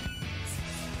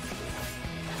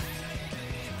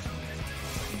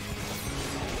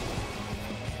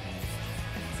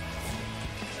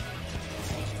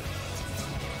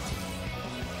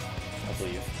 I'll pull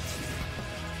you.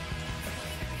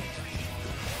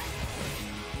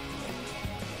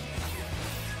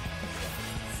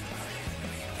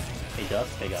 Hey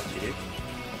Dust, I got you, dude.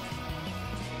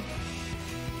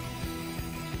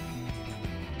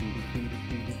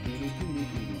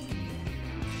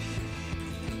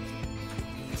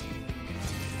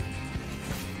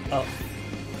 Oh,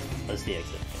 that's the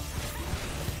exit.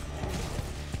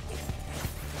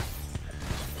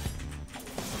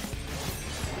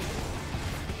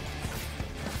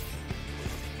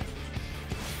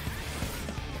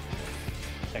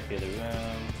 Check the other room.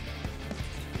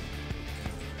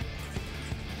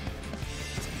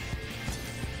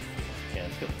 Yeah,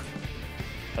 let's go.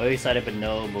 Oh, excited, but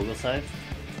no Moogle scythe.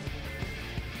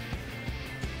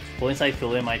 Pulling scythe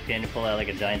filler in my pin to pull out like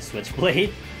a giant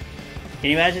switchblade. Can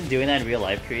you imagine doing that in real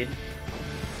life, Creed?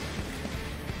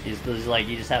 You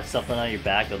just have something on your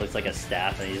back that looks like a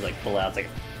staff, and you just like pull out, it's like a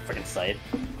freaking scythe.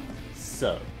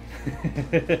 So,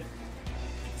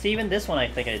 see, even this one, I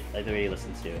think I've already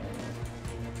listened to.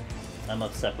 I'm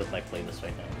upset with my playlist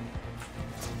right now.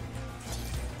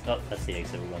 Oh, that's the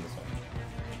exit. We're going this one.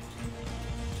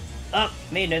 Up,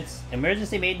 maintenance.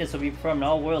 Emergency maintenance will be performed in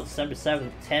all worlds December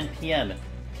 7th, 10 p.m.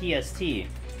 PST.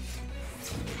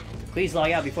 Please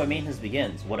log out before maintenance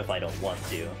begins. What if I don't want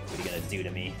to? What are you gonna do to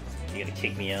me? Are you gonna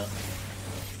kick me out?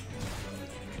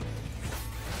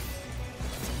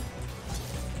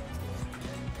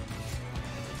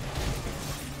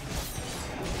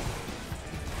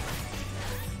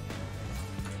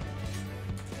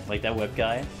 Like that web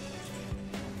guy?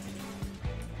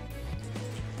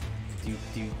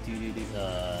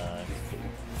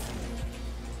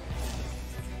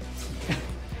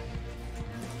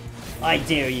 I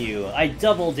dare you! I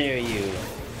double dare you!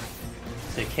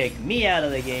 To kick me out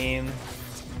of the game!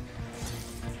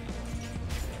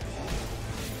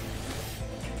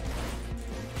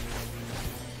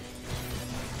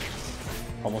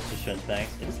 Almost a strength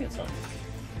banks. It just gets something.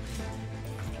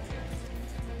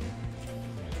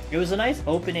 It was a nice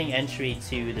opening entry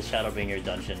to the Shadowbringer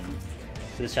dungeon.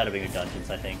 To the Shadowbringer dungeons,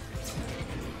 I think.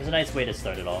 It was a nice way to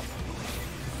start it off.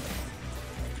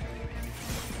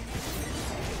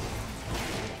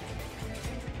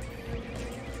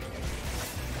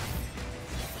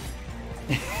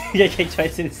 Yeah, he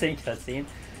tries to do the same cutscene.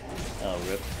 Oh,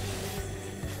 rip.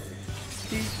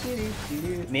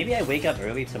 Maybe I wake up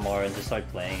early tomorrow and just start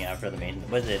playing after the main...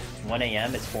 What is it? 1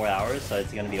 AM? It's 4 hours, so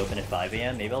it's gonna be open at 5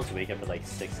 AM. Maybe I'll just wake up at like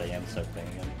 6 AM and start playing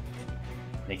again.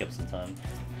 Make up some time.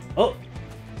 Oh!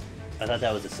 I thought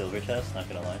that was a silver chest, not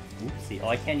gonna lie. Oopsie. Oh,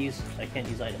 I can't use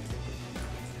items.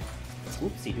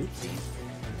 Oopsie doopsie.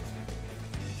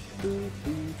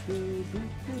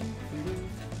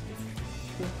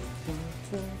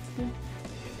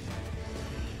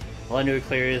 A lot of new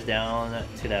clears down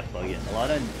to that plugin. A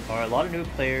lot of new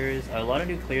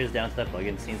clears down to that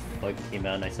plugin since the plugin came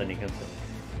out and I suddenly comes in.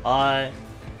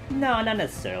 No, not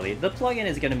necessarily. The plugin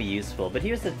is gonna be useful, but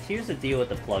here's the deal with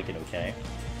the plugin, okay?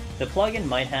 The plugin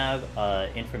might have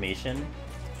information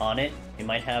on it. It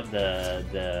might have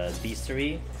the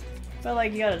beastery. But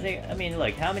like, you gotta think, I mean,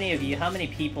 like, how many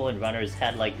people and runners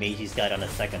had like Meiji's Guide on a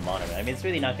second monitor? I mean, it's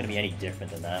really not gonna be any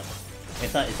different than that.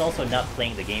 It's also not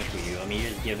playing the game for you. I mean, you're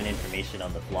just given information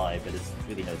on the fly, but it's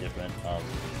really no different.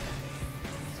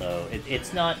 So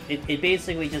it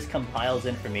basically just compiles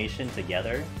information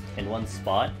together in one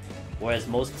spot, whereas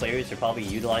most players are probably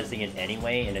utilizing it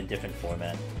anyway in a different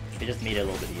format. It just made it a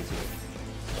little bit easier.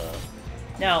 So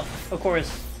now, of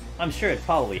course, I'm sure it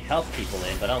probably helped people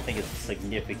in, but I don't think it's a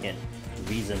significant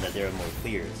reason that there are more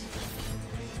clears.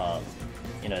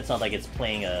 You know, it's not like it's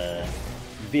playing a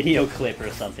video clip or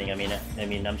something. I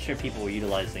mean, I'm sure people were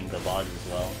utilizing the VODs as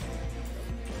well.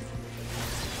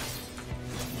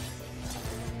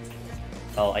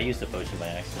 Oh, I used a potion by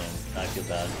accident. I feel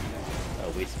bad.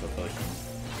 Oh, waste of a potion.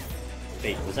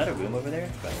 Wait, was that a room over there?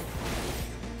 Right.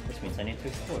 Which means I need to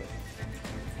explore.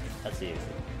 Let's see.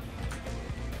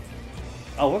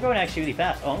 Oh, we're going actually really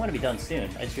fast. Oh, I'm gonna be done soon.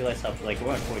 I just realized how, like,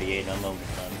 we're on 48 and I'm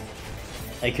almost done.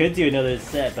 I could do another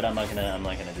set, but I'm not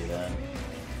gonna do that.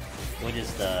 We'll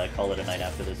just call it a night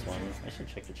after this one. I should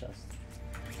check the chest.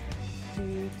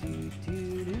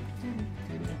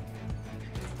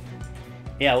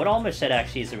 Yeah, what Almish said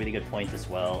actually is a really good point as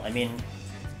well. I mean,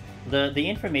 the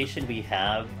information we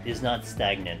have is not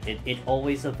stagnant. It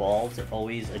always evolves, it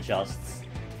always adjusts,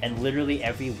 and literally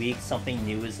every week something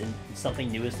new is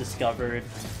discovered.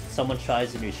 Someone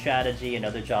tries a new strategy,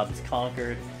 another job is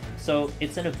conquered. So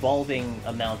it's an evolving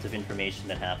amount of information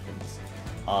that happens.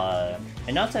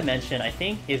 And not to mention, I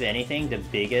think, if anything, the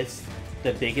biggest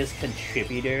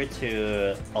contributor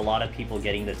to a lot of people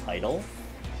getting the title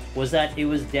was that it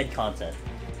was dead content,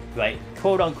 right?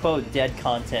 Quote-unquote dead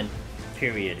content,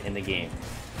 period, in the game.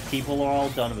 People are all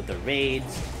done with the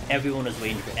raids, everyone was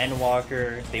waiting for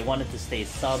Endwalker, they wanted to stay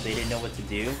sub, they didn't know what to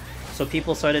do, so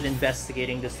people started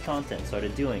investigating this content,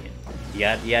 started doing it. You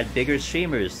had bigger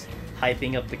streamers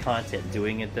hyping up the content,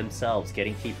 doing it themselves,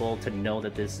 getting people to know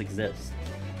that this exists.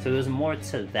 So there's more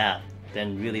to that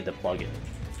than really the plugin.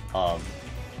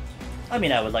 I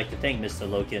mean, I would like to think Mr.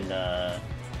 Loken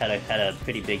had a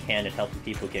pretty big hand in helping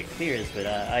people get clears, but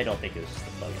I don't think it was just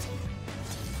the plugin.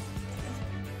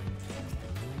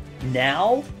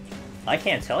 Now? I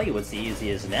can't tell you what's the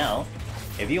easiest now.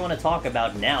 If you want to talk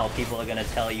about now, people are going to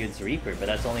tell you it's Reaper, but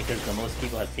that's only because the most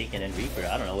people have taken in Reaper.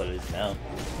 I don't know what it is now.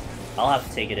 I'll have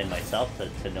to take it in myself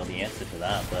to know the answer to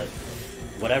that, but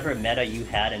whatever meta you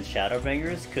had in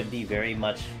Shadowbringers could be very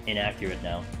much inaccurate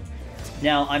now.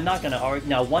 Now, I'm not going to argue...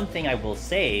 Now, one thing I will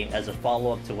say, as a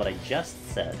follow-up to what I just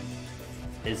said,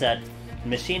 is that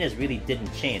Machinist really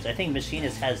didn't change. I think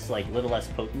Machinist has, like, little less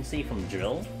potency from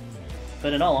Drill,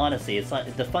 but in all honesty, it's not,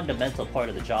 the fundamental part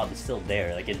of the job is still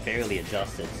there. Like, it barely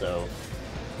adjusted, so...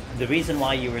 The reason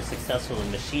why you were successful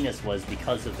in Machinist was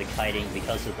because of the kiting,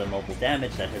 because of the mobile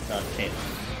damage that has not changed.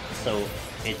 So,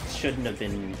 it shouldn't have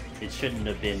been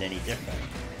any different.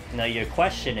 Now your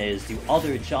question is, do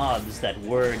other jobs that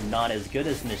were not as good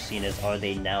as Machinist, are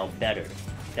they now better?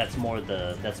 That's more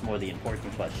the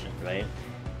important question, right?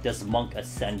 Does Monk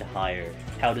ascend higher?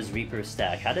 How does Reaper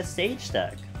stack? How does Sage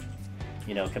stack?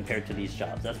 You know, compared to these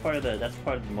jobs. That's part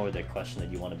of more the question that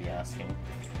you want to be asking.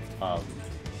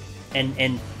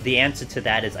 And the answer to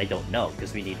that is I don't know,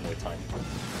 because we need more time.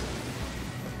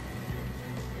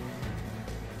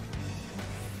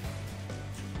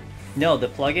 No, the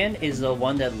plugin is the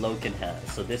one that Loken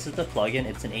has. So this is the plugin,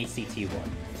 it's an ACT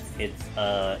one.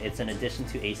 It's an addition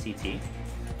to ACT.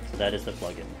 So that is the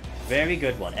plugin. Very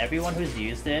good one. Everyone who's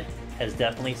used it has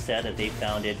definitely said that they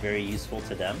found it very useful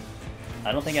to them.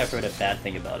 I don't think I've heard a bad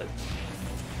thing about it.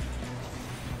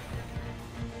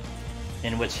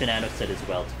 And what Shinano said as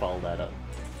well to follow that up.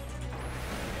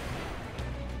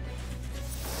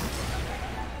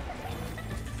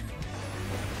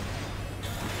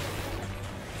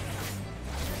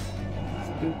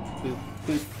 Boop, boop,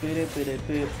 boop, boop, boop,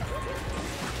 boop.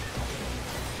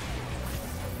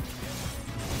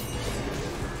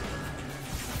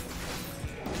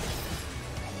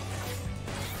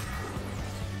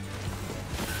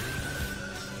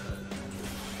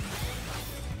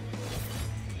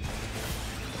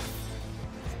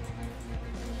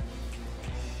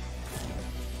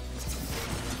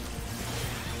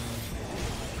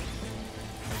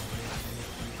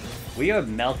 We are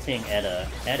melting Edda.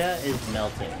 Edda is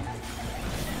melting.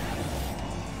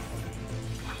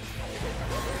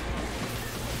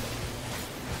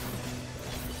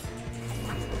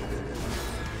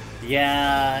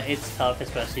 Yeah, it's tough,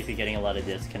 especially if you're getting a lot of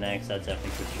disconnects. That's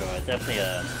definitely for sure. It's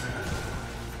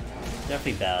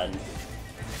definitely bad.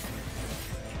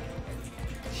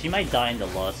 She might die in the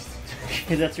lust.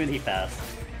 That's really fast.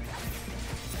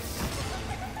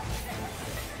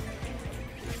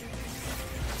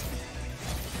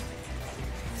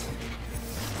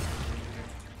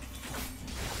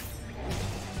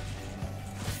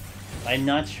 I'm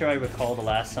not sure I recall the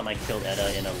last time I killed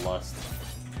Edda in a lust.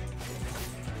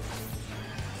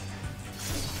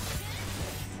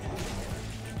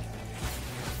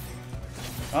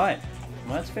 Alright,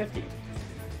 well that's 50.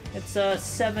 It's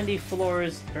 70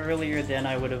 floors earlier than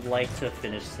I would have liked to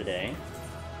finish today.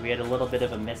 We had a little bit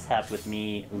of a mishap with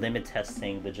me limit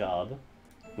testing the job,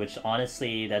 which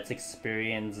honestly, that's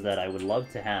experience that I would love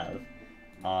to have.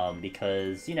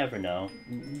 Because you never know.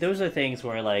 Those are things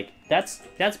where, like, that's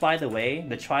by the way,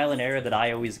 the trial and error that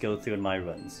I always go through in my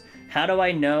runs. How do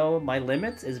I know my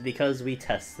limits? Is because we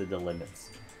tested the limits.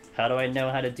 How do I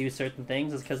know how to do certain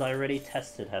things? Is because I already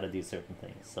tested how to do certain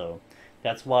things. So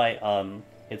that's why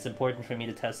it's important for me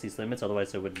to test these limits,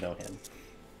 otherwise I wouldn't know him.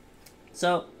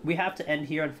 So we have to end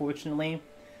here, unfortunately.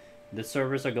 The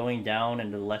servers are going down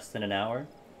in less than an hour.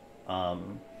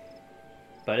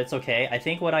 But it's okay. I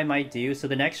think what I might do, so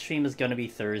the next stream is going to be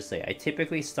Thursday. I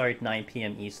typically start 9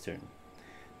 PM Eastern.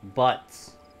 But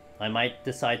I might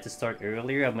decide to start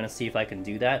earlier. I'm going to see if I can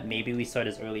do that. Maybe we start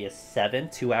as early as 7,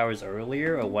 2 hours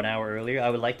earlier, or 1 hour earlier.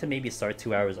 I would like to maybe start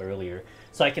 2 hours earlier.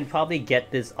 So I can probably get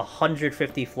this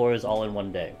 150 floors all in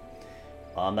one day.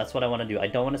 That's what I want to do. I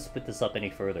don't want to split this up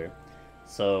any further.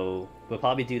 So we'll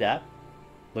probably do that.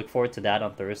 Look forward to that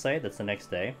on Thursday. That's the next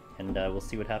day. And we'll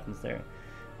see what happens there.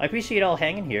 I appreciate all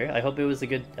hanging here. I hope it was a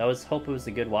good. Hope it was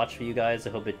a good watch for you guys. I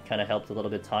hope it kind of helped a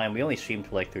little bit of time. We only streamed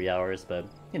for like 3 hours, but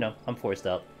you know I'm forced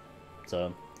out,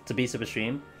 so it's a beast of a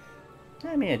stream.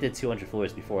 I mean, I did 200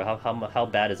 floors before. How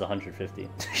bad is 150?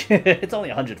 It's only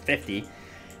 150. We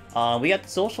got the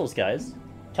socials, guys.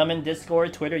 Come in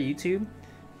Discord, Twitter, YouTube.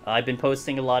 I've been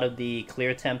posting a lot of the clear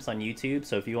attempts on YouTube,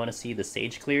 so if you want to see the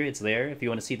Sage clear, it's there. If you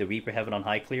want to see the Reaper Heaven on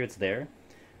High clear, it's there.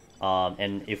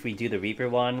 And if we do the Reaper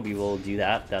one, we will do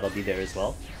that. That'll be there as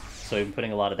well. So I'm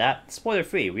putting a lot of that. Spoiler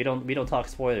free. We don't talk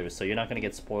spoilers, so you're not gonna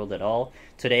get spoiled at all.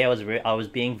 Today I was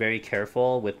being very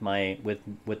careful with my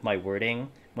wording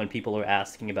when people are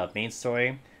asking about main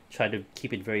story. Try to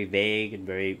keep it very vague and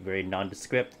very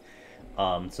nondescript.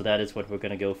 So that is what we're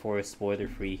gonna go for. Spoiler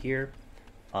free here.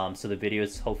 So the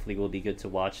videos hopefully will be good to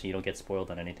watch, and you don't get spoiled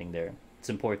on anything there. It's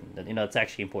important. You know, it's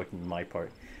actually important on my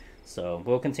part. So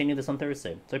we'll continue this on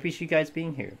Thursday. So I appreciate you guys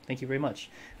being here. Thank you very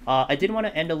much. I did want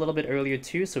to end a little bit earlier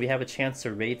too, so we have a chance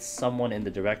to rate someone in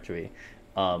the directory.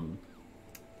 So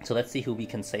let's see who we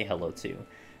can say hello to.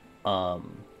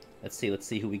 Let's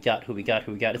see who we got.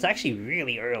 It's actually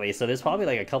really early, so there's probably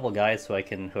like a couple guys who I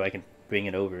can bring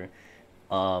it over.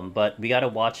 But we gotta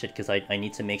watch it because I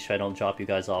need to make sure I don't drop you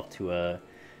guys off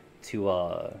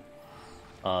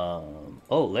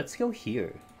oh, let's go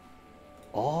here.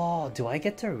 Oh, do I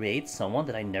get to raid someone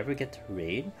that I never get to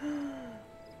raid?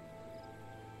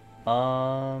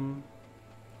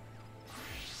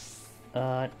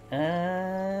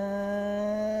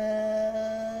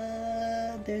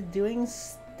 They're doing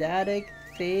static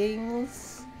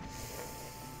things.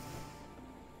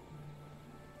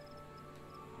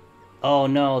 Oh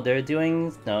no, they're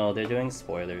doing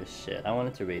spoilers. Shit, I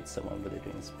wanted to raid someone, but they're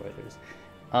doing spoilers.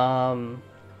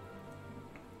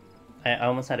 I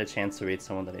almost had a chance to raid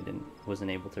someone that I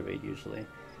wasn't able to raid usually.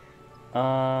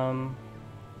 Damn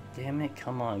it,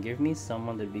 come on, give me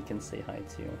someone that we can say hi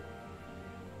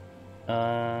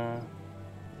to.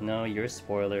 No, you're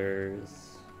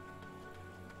spoilers.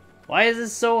 Why is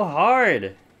this so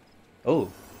hard?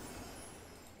 Oh,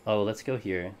 let's go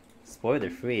here.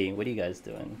 Spoiler free, what are you guys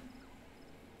doing?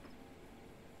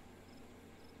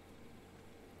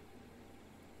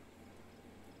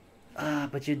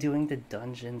 But you're doing the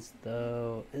dungeons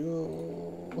though.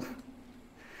 Ew.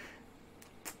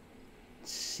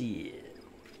 Shit.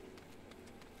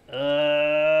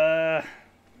 I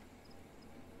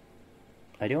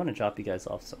do want to drop you guys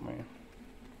off somewhere.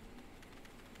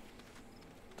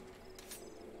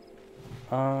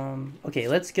 Okay,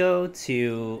 let's go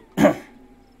to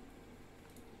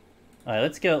Alright,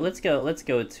 let's go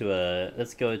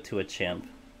to a champ.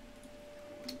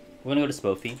 We're gonna go to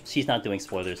Spofy. She's not doing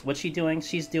spoilers. What's she doing?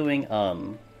 She's doing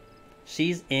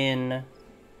she's doing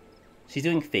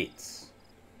Fates.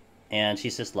 And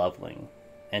she's just leveling.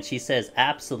 And she says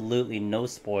absolutely no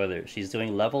spoilers. She's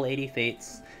doing level 80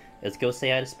 fates. Let's go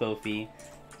say hi to Spoofy.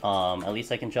 At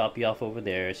least I can drop you off over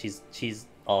there. She's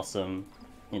awesome.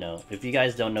 You know, if you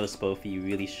guys don't know Spoofy, you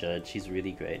really should. She's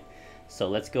really great. So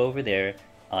let's go over there.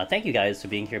 Thank you guys for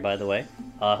being here, by the way.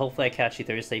 Hopefully I catch you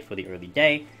Thursday for the early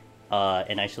day.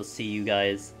 And I shall see you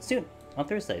guys soon on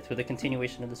Thursday for the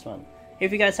continuation of this run.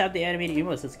 If you guys have the animated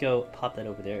emotes, let's go pop that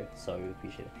over there. So I really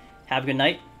appreciate it. Have a good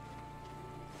night.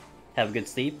 Have a good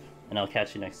sleep. And I'll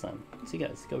catch you next time. See you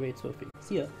guys. Go raid Spoofy.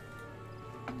 See ya.